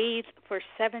is bathe for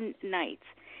 7 nights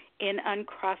in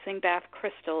uncrossing bath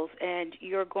crystals, and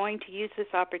you're going to use this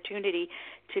opportunity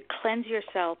to cleanse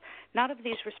yourself, not of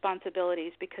these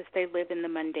responsibilities because they live in the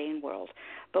mundane world,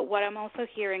 but what I'm also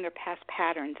hearing are past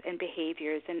patterns and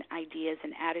behaviors and ideas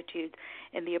and attitudes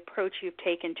and the approach you've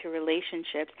taken to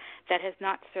relationships that has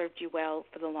not served you well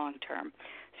for the long term.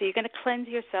 So you're going to cleanse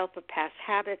yourself of past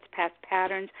habits, past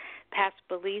patterns, past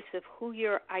beliefs of who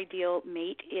your ideal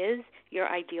mate is, your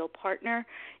ideal partner.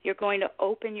 You're going to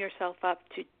open yourself up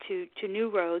to new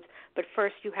roads, but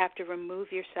first you have to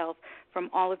remove yourself from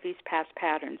all of these past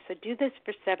patterns. So do this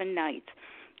for 7 nights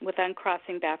with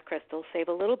uncrossing bath crystals. Save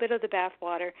a little bit of the bath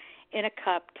water in a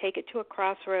cup, take it to a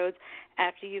crossroads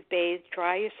after you've bathed,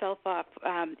 dry yourself off,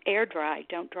 air dry,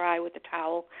 don't dry with a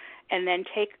towel, and then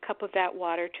take a cup of that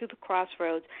water to the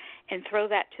crossroads and throw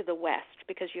that to the west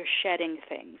because you're shedding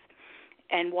things.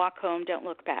 And walk home, don't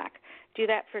look back. Do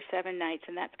that for 7 nights,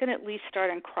 and that's going to at least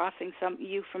start uncrossing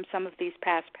you from some of these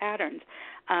past patterns.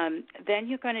 Then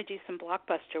you're going to do some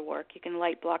blockbuster work. You can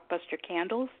light blockbuster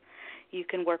candles. You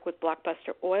can work with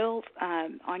blockbuster oils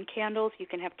on candles. You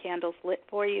can have candles lit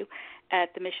for you at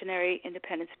the Missionary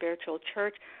Independent Spiritual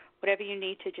Church. Whatever you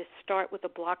need to just start with a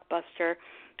blockbuster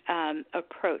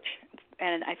approach,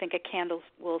 and I think a candle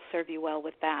will serve you well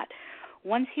with that.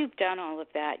 Once you've done all of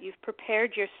that, you've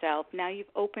prepared yourself, now you've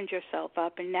opened yourself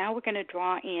up, and now we're going to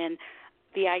draw in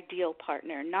the ideal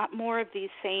partner, not more of these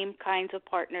same kinds of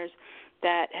partners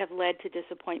that have led to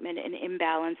disappointment and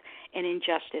imbalance and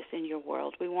injustice in your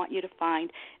world. We want you to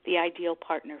find the ideal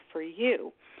partner for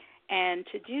you. And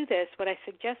to do this, what I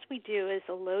suggest we do is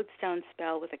a lodestone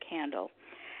spell with a candle.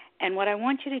 And what I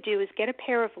want you to do is get a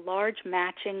pair of large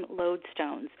matching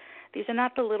lodestones. These are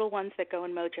not the little ones that go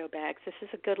in Mojo bags. This is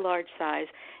a good large size.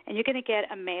 And you're going to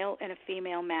get a male and a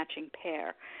female matching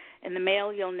pair. And the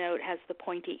male, you'll note, has the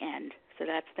pointy end. So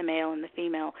that's the male, and the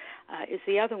female is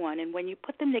the other one. And when you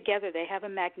put them together, they have a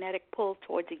magnetic pull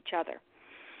towards each other.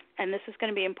 And this is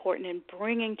going to be important in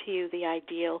bringing to you the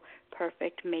ideal,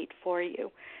 perfect mate for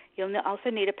you. You'll also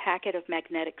need a packet of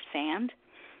magnetic sand,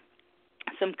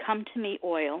 some come-to-me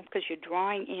oil, because you're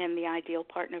drawing in the ideal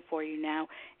partner for you now,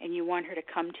 and you want her to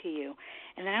come to you.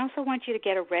 And I also want you to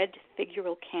get a red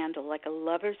figural candle, like a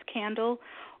lover's candle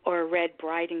or a red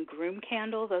bride and groom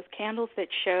candle, those candles that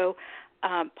show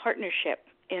partnership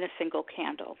in a single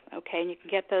candle, okay? And you can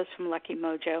get those from Lucky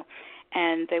Mojo,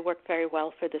 and they work very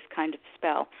well for this kind of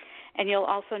spell. And you'll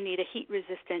also need a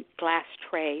heat-resistant glass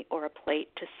tray or a plate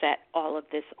to set all of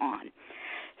this on.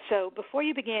 So before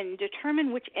you begin,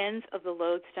 determine which ends of the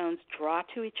lodestones draw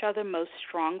to each other most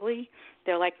strongly.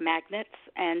 They're like magnets,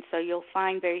 and so you'll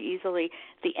find very easily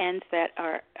the ends that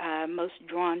are most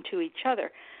drawn to each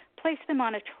other. Place them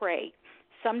on a tray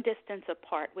some distance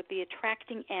apart with the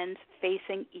attracting ends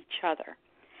facing each other.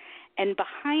 And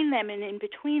behind them and in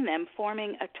between them,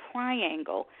 forming a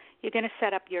triangle, you're going to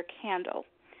set up your candle.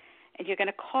 And you're going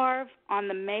to carve on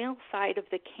the male side of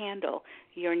the candle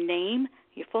your name,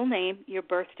 your full name, your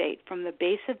birth date, from the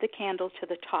base of the candle to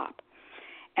the top.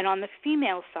 And on the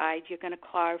female side, you're going to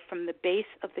carve from the base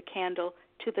of the candle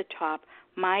to the top,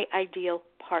 my ideal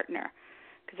partner.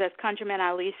 Because as ConjureMan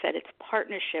Ali said, it's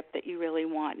partnership that you really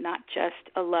want, not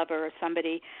just a lover or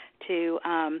somebody to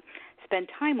spend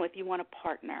time with. You want a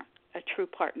partner, a true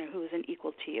partner who is an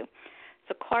equal to you.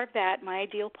 So carve that, my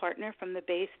ideal partner, from the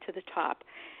base to the top.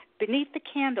 Beneath the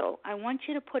candle, I want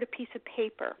you to put a piece of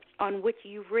paper on which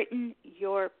you've written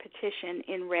your petition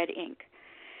in red ink.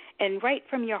 And write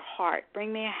from your heart,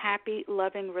 bring me a happy,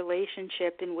 loving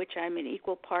relationship in which I'm an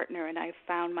equal partner and I've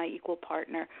found my equal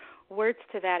partner. Words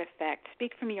to that effect.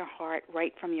 Speak from your heart,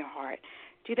 write from your heart.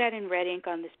 Do that in red ink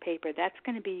on this paper. That's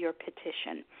going to be your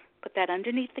petition. Put that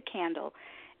underneath the candle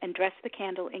and dress the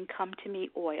candle in come-to-me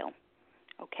oil.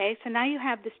 Okay, so now you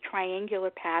have this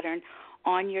triangular pattern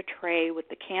on your tray with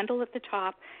the candle at the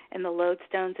top and the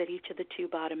lodestones at each of the two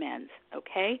bottom ends.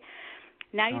 Okay?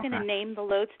 Now you're going to name the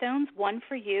lodestones, one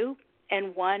for you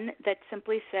and one that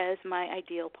simply says my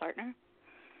ideal partner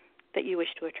that you wish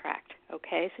to attract.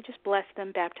 Okay? So just bless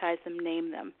them, baptize them, name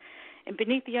them. And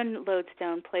beneath the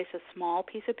lodestone, place a small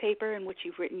piece of paper in which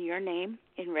you've written your name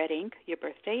in red ink, your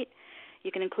birth date.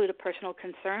 You can include a personal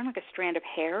concern, like a strand of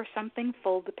hair or something.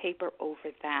 Fold the paper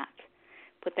over that.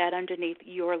 Put that underneath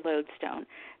your lodestone.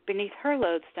 Beneath her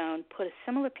lodestone, put a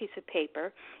similar piece of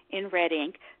paper in red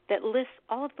ink that lists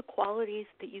all of the qualities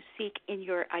that you seek in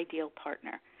your ideal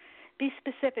partner. Be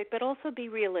specific, but also be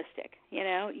realistic. You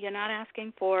know, you're not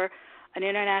asking for an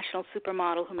international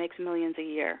supermodel who makes millions a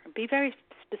year. Be very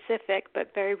specific,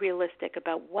 but very realistic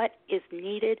about what is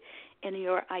needed in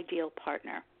your ideal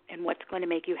partner and what's going to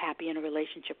make you happy in a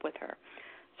relationship with her.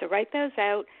 So write those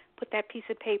out. Put that piece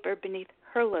of paper beneath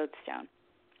her lodestone.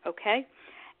 Okay?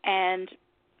 And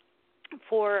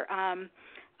for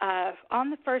on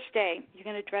the first day, you're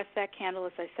going to dress that candle,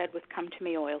 as I said, with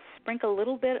come-to-me oil. Sprinkle a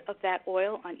little bit of that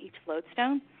oil on each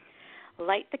lodestone.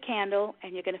 Light the candle,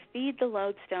 and you're going to feed the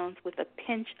lodestones with a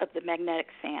pinch of the magnetic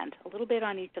sand, a little bit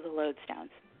on each of the lodestones.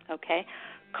 Okay?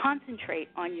 Concentrate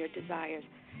on your desires.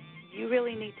 You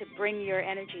really need to bring your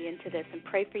energy into this and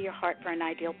pray for your heart for an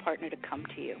ideal partner to come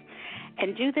to you.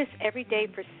 And do this every day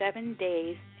for 7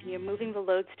 days, and you're moving the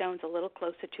lodestones a little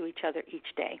closer to each other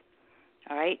each day.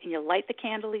 All right? And you'll light the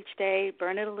candle each day,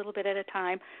 burn it a little bit at a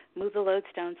time, move the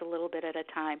lodestones a little bit at a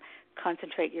time,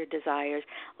 concentrate your desires.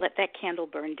 Let that candle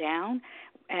burn down,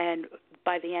 and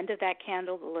by the end of that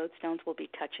candle, the lodestones will be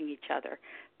touching each other.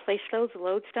 Place those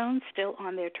lodestones still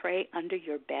on their tray under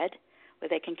your bed where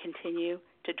they can continue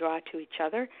to draw to each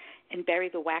other, and bury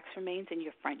the wax remains in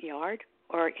your front yard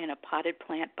or in a potted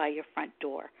plant by your front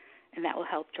door, and that will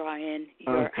help draw in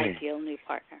your ideal new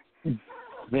partner.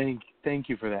 Thank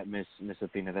you for that, Miss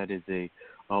Athena. That is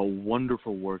a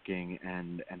wonderful working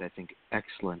and I think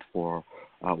excellent for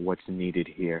what's needed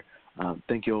here.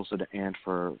 Thank you also to Ant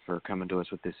for coming to us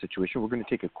with this situation. We're going to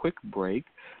take a quick break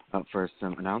for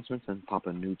some announcements, and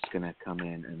Papa Newt's going to come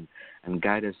in and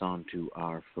guide us on to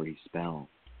our free spell.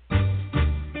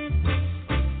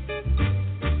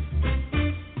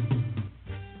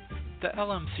 The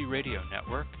LMC Radio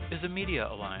Network is a media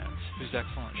alliance whose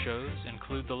excellent shows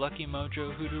include the Lucky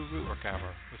Mojo Hoodoo Rootwork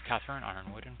Hour with Catherine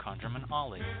Ironwood and ConjureMan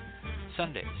Ali,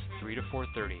 Sundays 3 to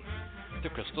 4:30, The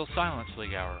Crystal Silence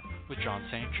League Hour with John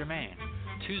St. Germain,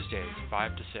 Tuesdays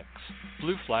 5 to 6.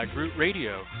 Blue Flag Root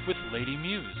Radio with Lady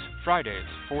Muse, Fridays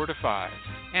 4 to 5.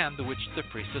 And The Witch, the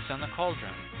Priestess, and the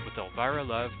Cauldron with Elvira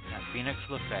Love and Phoenix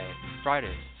LaFay,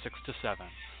 Fridays 6 to 7.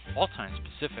 All times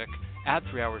Pacific, add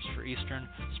 3 hours for Eastern,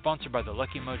 sponsored by the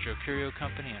Lucky Mojo Curio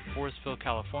Company in Forestville,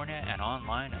 California, and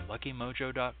online at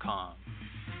luckymojo.com.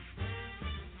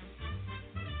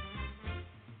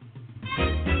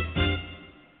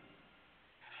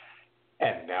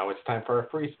 And now it's time for a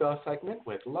free spell segment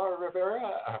with Lara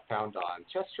Rivera, found on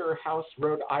Chester House,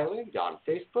 Rhode Island, on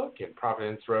Facebook in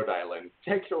Providence, Rhode Island.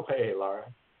 Take it away, Lara.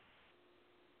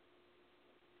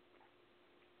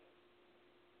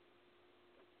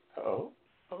 Oh.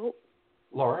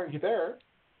 Laura, are you there?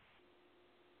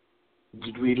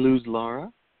 Did we lose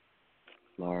Lara?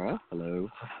 Lara, hello.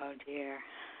 Oh, dear.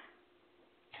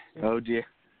 Oh, dear.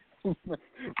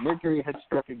 Mercury had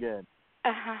struck again.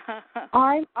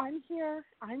 I'm here.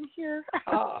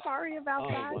 Sorry about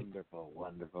that.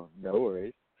 Wonderful. No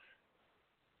worries.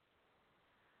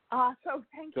 So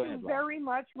thank you very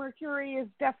much. Mercury is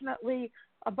definitely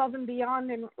above and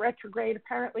beyond in retrograde.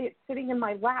 Apparently it's sitting in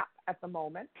my lap at the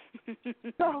moment.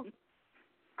 So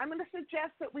I'm going to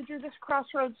suggest that we do this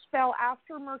crossroads spell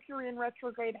after Mercury in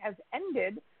retrograde has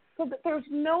ended so that there's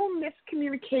no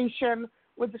miscommunication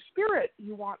with the spirit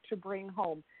you want to bring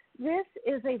home. This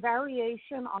is a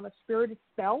variation on a spirited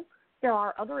spell. There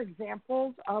are other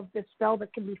examples of this spell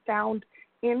that can be found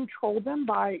in Trolldom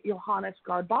by Johannes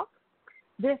Gardbach.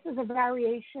 This is a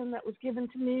variation that was given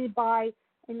to me by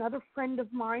another friend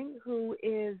of mine who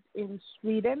is in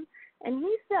Sweden. And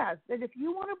he says that if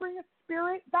you want to bring a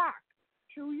spirit back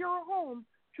to your home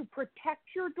to protect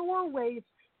your doorways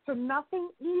so nothing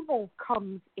evil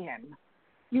comes in,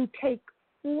 you take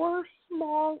 4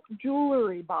 small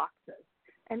jewelry boxes.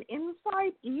 And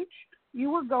inside each,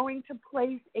 you are going to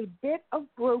place a bit of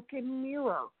broken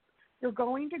mirror. You're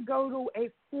going to go to a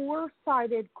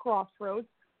 4-sided crossroads,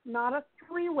 not a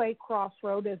 3-way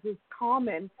crossroad as is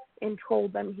common in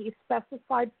Trolldom. He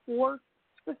specified 4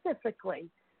 specifically.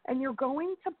 And you're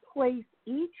going to place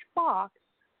each box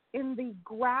in the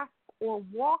grass or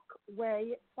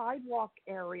walkway, sidewalk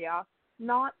area,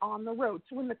 not on the road,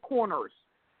 so in the corners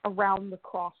around the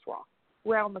crossroads.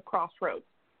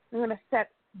 You're going to set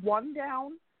 1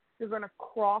 down. You're going to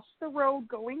cross the road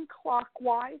going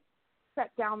clockwise,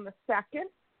 set down the 2nd,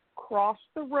 cross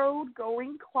the road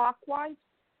going clockwise,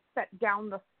 set down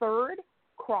the 3rd,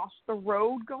 cross the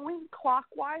road going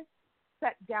clockwise,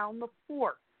 set down the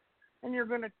 4th. And you're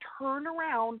going to turn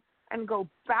around and go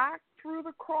back through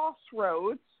the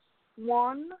crossroads,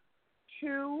 1,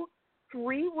 2,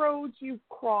 3 roads you've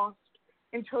crossed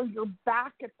until you're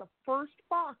back at the first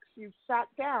box you sat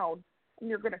down, and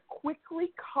you're going to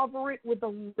quickly cover it with a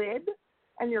lid,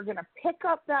 and you're going to pick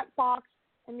up that box,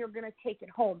 and you're going to take it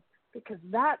home because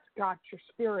that's got your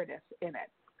spiritus in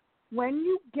it. When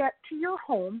you get to your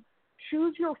home,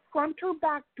 choose your front or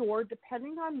back door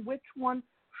depending on which one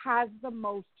has the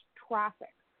most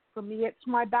traffic. For me, it's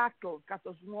my back door. It's got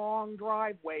those long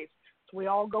driveways, so we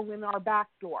all go in our back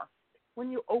door.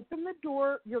 When you open the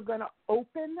door, you're going to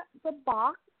open the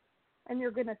box, and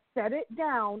you're going to set it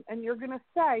down, and you're going to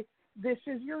say, this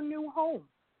is your new home.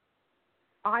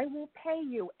 I will pay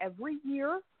you every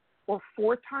year or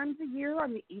 4 times a year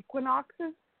on the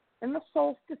equinoxes and the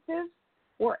solstices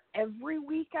or every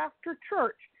week after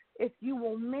church if you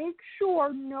will make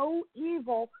sure no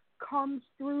evil comes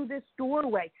through this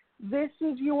doorway. This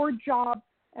is your job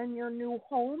and your new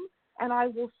home, and I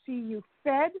will see you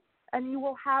fed, and you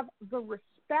will have the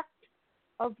respect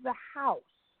of the house.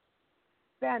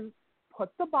 Then put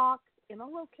the box in a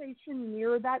location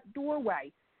near that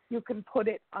doorway. You can put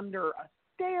it under a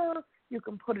stair. You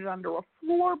can put it under a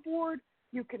floorboard.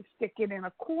 You can stick it in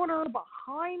a corner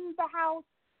behind the house.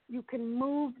 You can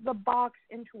move the box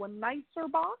into a nicer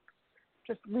box.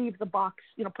 Just leave the box,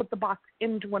 put the box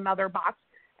into another box.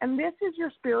 And this is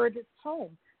your spirit's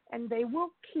home. And they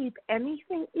will keep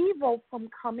anything evil from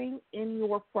coming in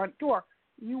your front door.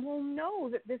 You will know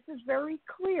that this is very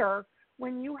clear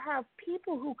when you have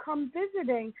people who come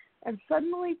visiting and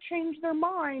suddenly change their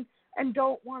mind and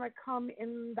don't want to come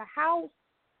in the house,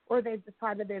 or they've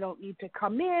decided they don't need to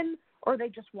come in, or they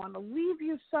just want to leave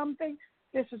you something.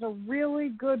 This is a really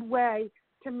good way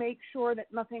to make sure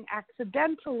that nothing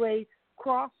accidentally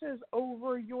crosses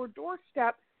over your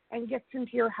doorstep and gets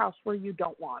into your house where you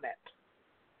don't want it.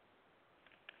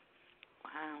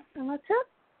 Wow. And that's it.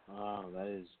 Oh, that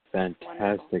is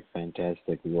fantastic, Wonderful.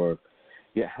 Fantastic work.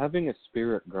 Yeah, having a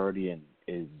spirit guardian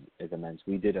is immense.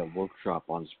 We did a workshop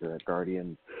on spirit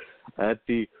guardians at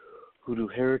the Hoodoo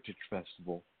Heritage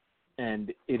Festival,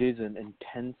 And it is an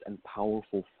intense and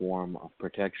powerful form of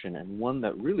protection, and one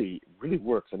that really, really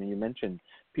works. I mean, you mentioned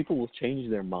people will change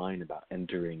their mind about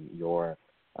entering your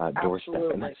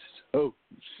doorstep, and that's so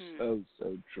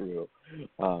true.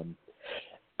 So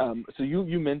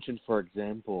you mentioned, for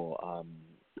example,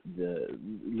 the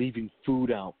leaving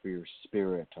food out for your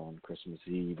spirit on Christmas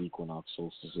Eve, equinox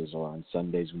solstices, or on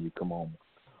Sundays when you come home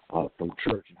from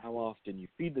church, and how often you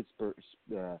feed the spirit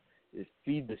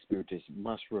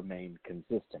must remain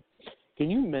consistent. Can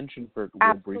you mention real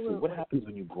briefly what happens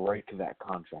when you break that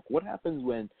contract? What happens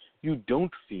when you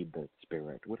don't feed the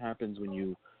spirit? What happens when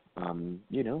you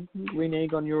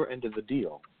renege on your end of the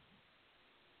deal?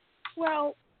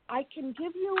 Well, I can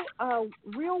give you a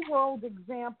real-world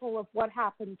example of what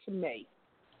happened to me.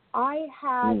 I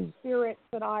had spirits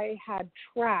that I had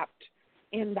trapped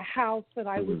in the house that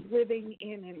I was living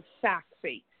in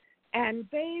Saxe. And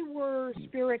they were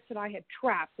spirits that I had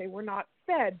trapped. They were not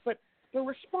fed, but the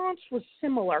response was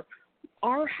similar.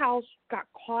 Our house got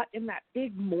caught in that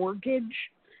big mortgage.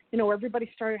 You know, everybody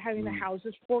started having the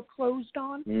houses foreclosed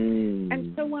on.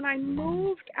 And so when I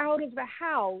moved out of the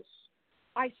house,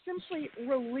 I simply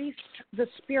released the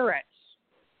spirits.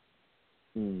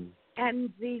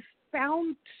 And the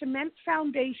cement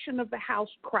foundation of the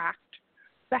house cracked.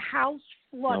 The house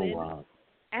flooded.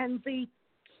 And the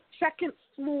second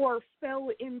floor fell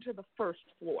into the first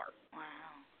floor.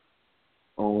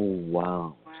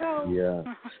 Wow. So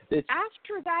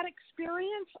after that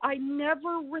experience, I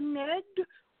never reneged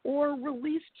or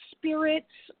released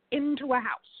spirits into a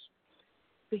house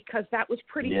because that was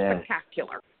pretty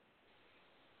spectacular.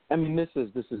 I mean, this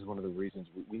is one of the reasons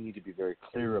we need to be very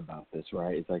clear about this,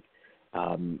 right? It's like,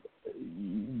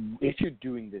 if you're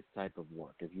doing this type of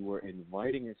work, if you are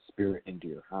inviting a spirit into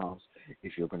your house,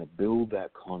 if you're going to build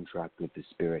that contract with the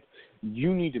spirit,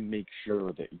 you need to make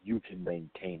sure that you can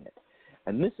maintain it.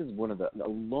 And this is a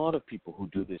lot of people who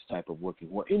do this type of work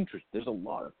who are interested. There's a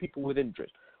lot of people with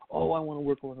interest. Oh, I want to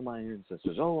work with my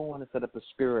ancestors. Oh, I want to set up a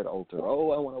spirit altar.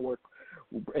 Oh, I want to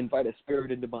invite a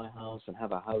spirit into my house and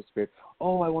have a house spirit.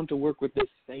 Oh, I want to work with this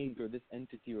saint or this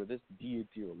entity or this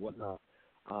deity or whatnot.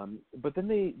 But then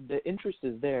the interest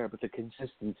is there, but the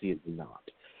consistency is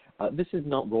not. This is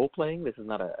not role-playing. This is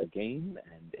not a game,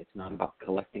 and it's not about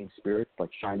collecting spirits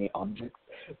like shiny objects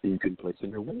that you can place in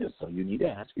your windowsill. You need to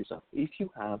ask yourself if you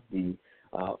have the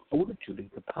fortitude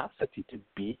and capacity to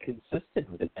be consistent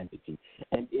with an entity.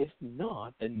 And if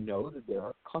not, then know that there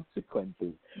are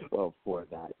consequences for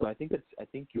that. So I think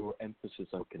your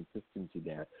emphasis on consistency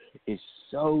there is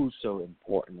so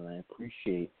important, and I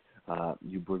appreciate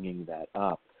you bringing that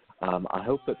up. I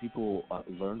hope that people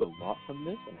learned a lot from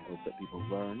this, and I hope that people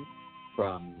learn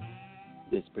from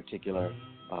this particular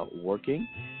working.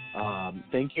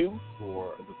 Thank you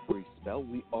for the free spell.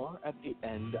 We are at the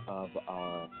end of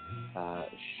our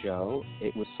show.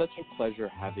 It was such a pleasure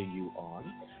having you on,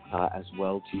 as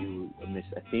well to you, Miss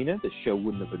Athena. The show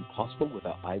wouldn't have been possible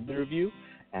without either of you,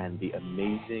 and the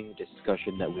amazing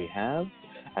discussion that we have,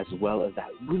 as well as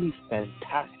that really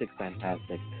fantastic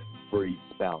free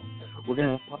spell. We're going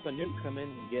to have Papa Newt come in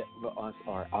and get us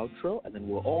our outro, and then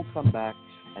we'll all come back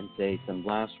and say some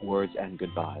last words and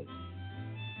goodbyes.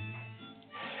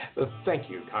 Thank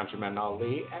you, ConjureMan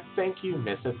Ali, and thank you,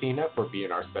 Miss Athena, for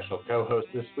being our special co-host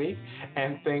this week,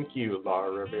 and thank you, Lara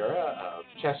Rivera of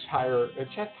Cheshire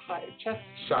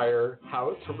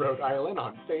House, Rhode Island,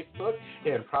 on Facebook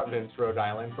in Providence, Rhode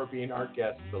Island, for being our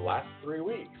guest the last 3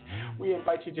 weeks. We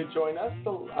invite you to join us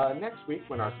next week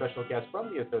when our special guest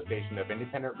from the Association of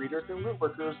Independent Readers and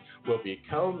Rootworkers will be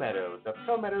Co Meadows of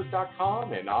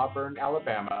comeadows.com in Auburn,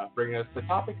 Alabama, bringing us the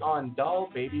topic on Doll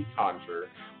Baby Conjure.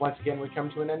 Once again, we come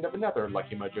to an end of another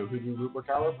Lucky Mojo Hoodoo Rootwork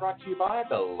Hour brought to you by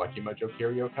the Lucky Mojo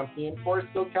Curio Company in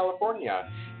Forestville, California.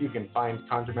 You can find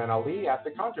ConjureMan Ali at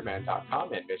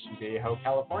theconjureman.com in Mission Viejo,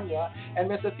 California, and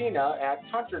Miss Athena at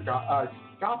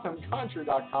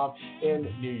GothamConjure.com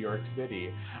in New York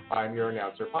City. I'm your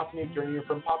announcer, Papa Newt, joining you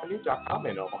from PapaNewt.com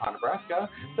in Omaha, Nebraska.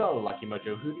 The Lucky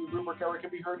Mojo Hoodoo Rootwork Hour can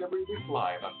be heard every week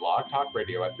live on Blog Talk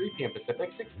Radio at 3 p.m.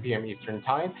 Pacific, 6 p.m. Eastern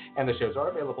Time, and the shows are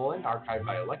available and archived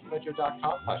via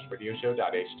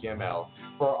LuckyMojo.com/radioshow.html.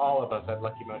 For all of us at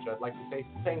Lucky Mojo, I'd like to say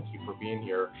thank you for being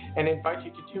here and invite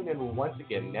you to tune in once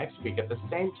again next week at the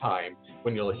same time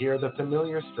when you'll hear the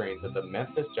familiar strains of the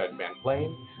Memphis Jug Band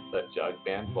playing the Jug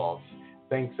Band Waltz.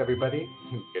 Thanks, everybody.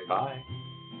 Goodbye.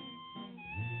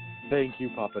 Thank you,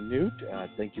 Papa Newt.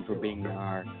 Thank you for being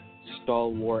our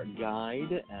stalwart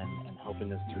guide and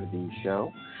helping us through the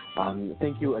show.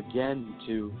 Thank you again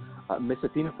to Miss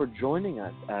Athena for joining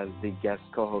us as the guest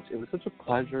co-host. It was such a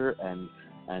pleasure and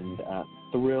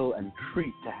thrill and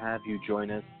treat to have you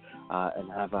join us.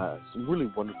 and have some really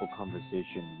wonderful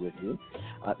conversation with you.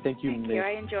 Thank you, Thank you.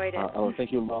 I enjoyed it.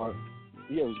 Thank you, Lara.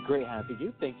 Yeah, it was great having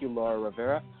you. Thank you, Lara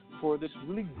Rivera, for this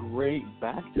really great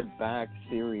back-to-back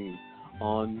series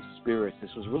on spirits.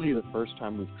 This was really the first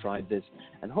time we've tried this,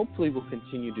 and hopefully we'll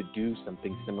continue to do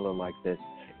something similar like this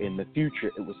in the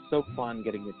future. It was so fun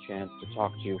getting a chance to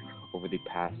talk to you over the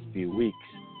past few weeks.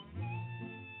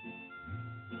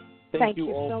 Thank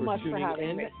you all so for much tuning for having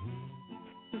in. me.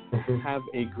 Have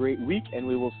a great week, and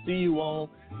we will see you all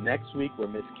next week where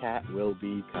Miss Cat will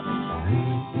be coming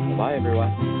back. Bye,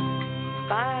 everyone.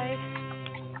 Bye.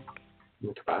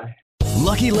 Goodbye.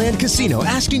 Lucky Land Casino,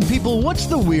 asking people, what's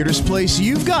the weirdest place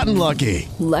you've gotten lucky?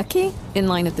 Lucky? In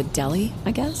line at the deli,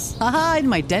 I guess? Aha, in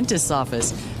my dentist's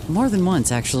office. More than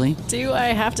once, actually. Do I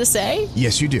have to say?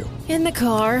 Yes, you do. In the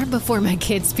car before my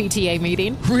kids' PTA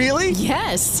meeting. Really?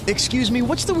 Yes. Excuse me,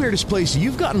 what's the weirdest place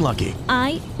you've gotten lucky?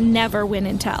 I never win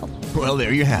and tell. Well,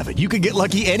 there you have it. You can get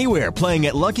lucky anywhere, playing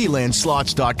at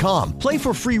LuckyLandSlots.com. Play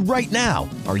for free right now.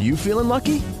 Are you feeling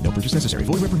lucky? No purchase necessary.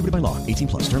 Void where prohibited by law.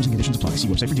 18+. Terms and conditions apply. See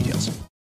website for details.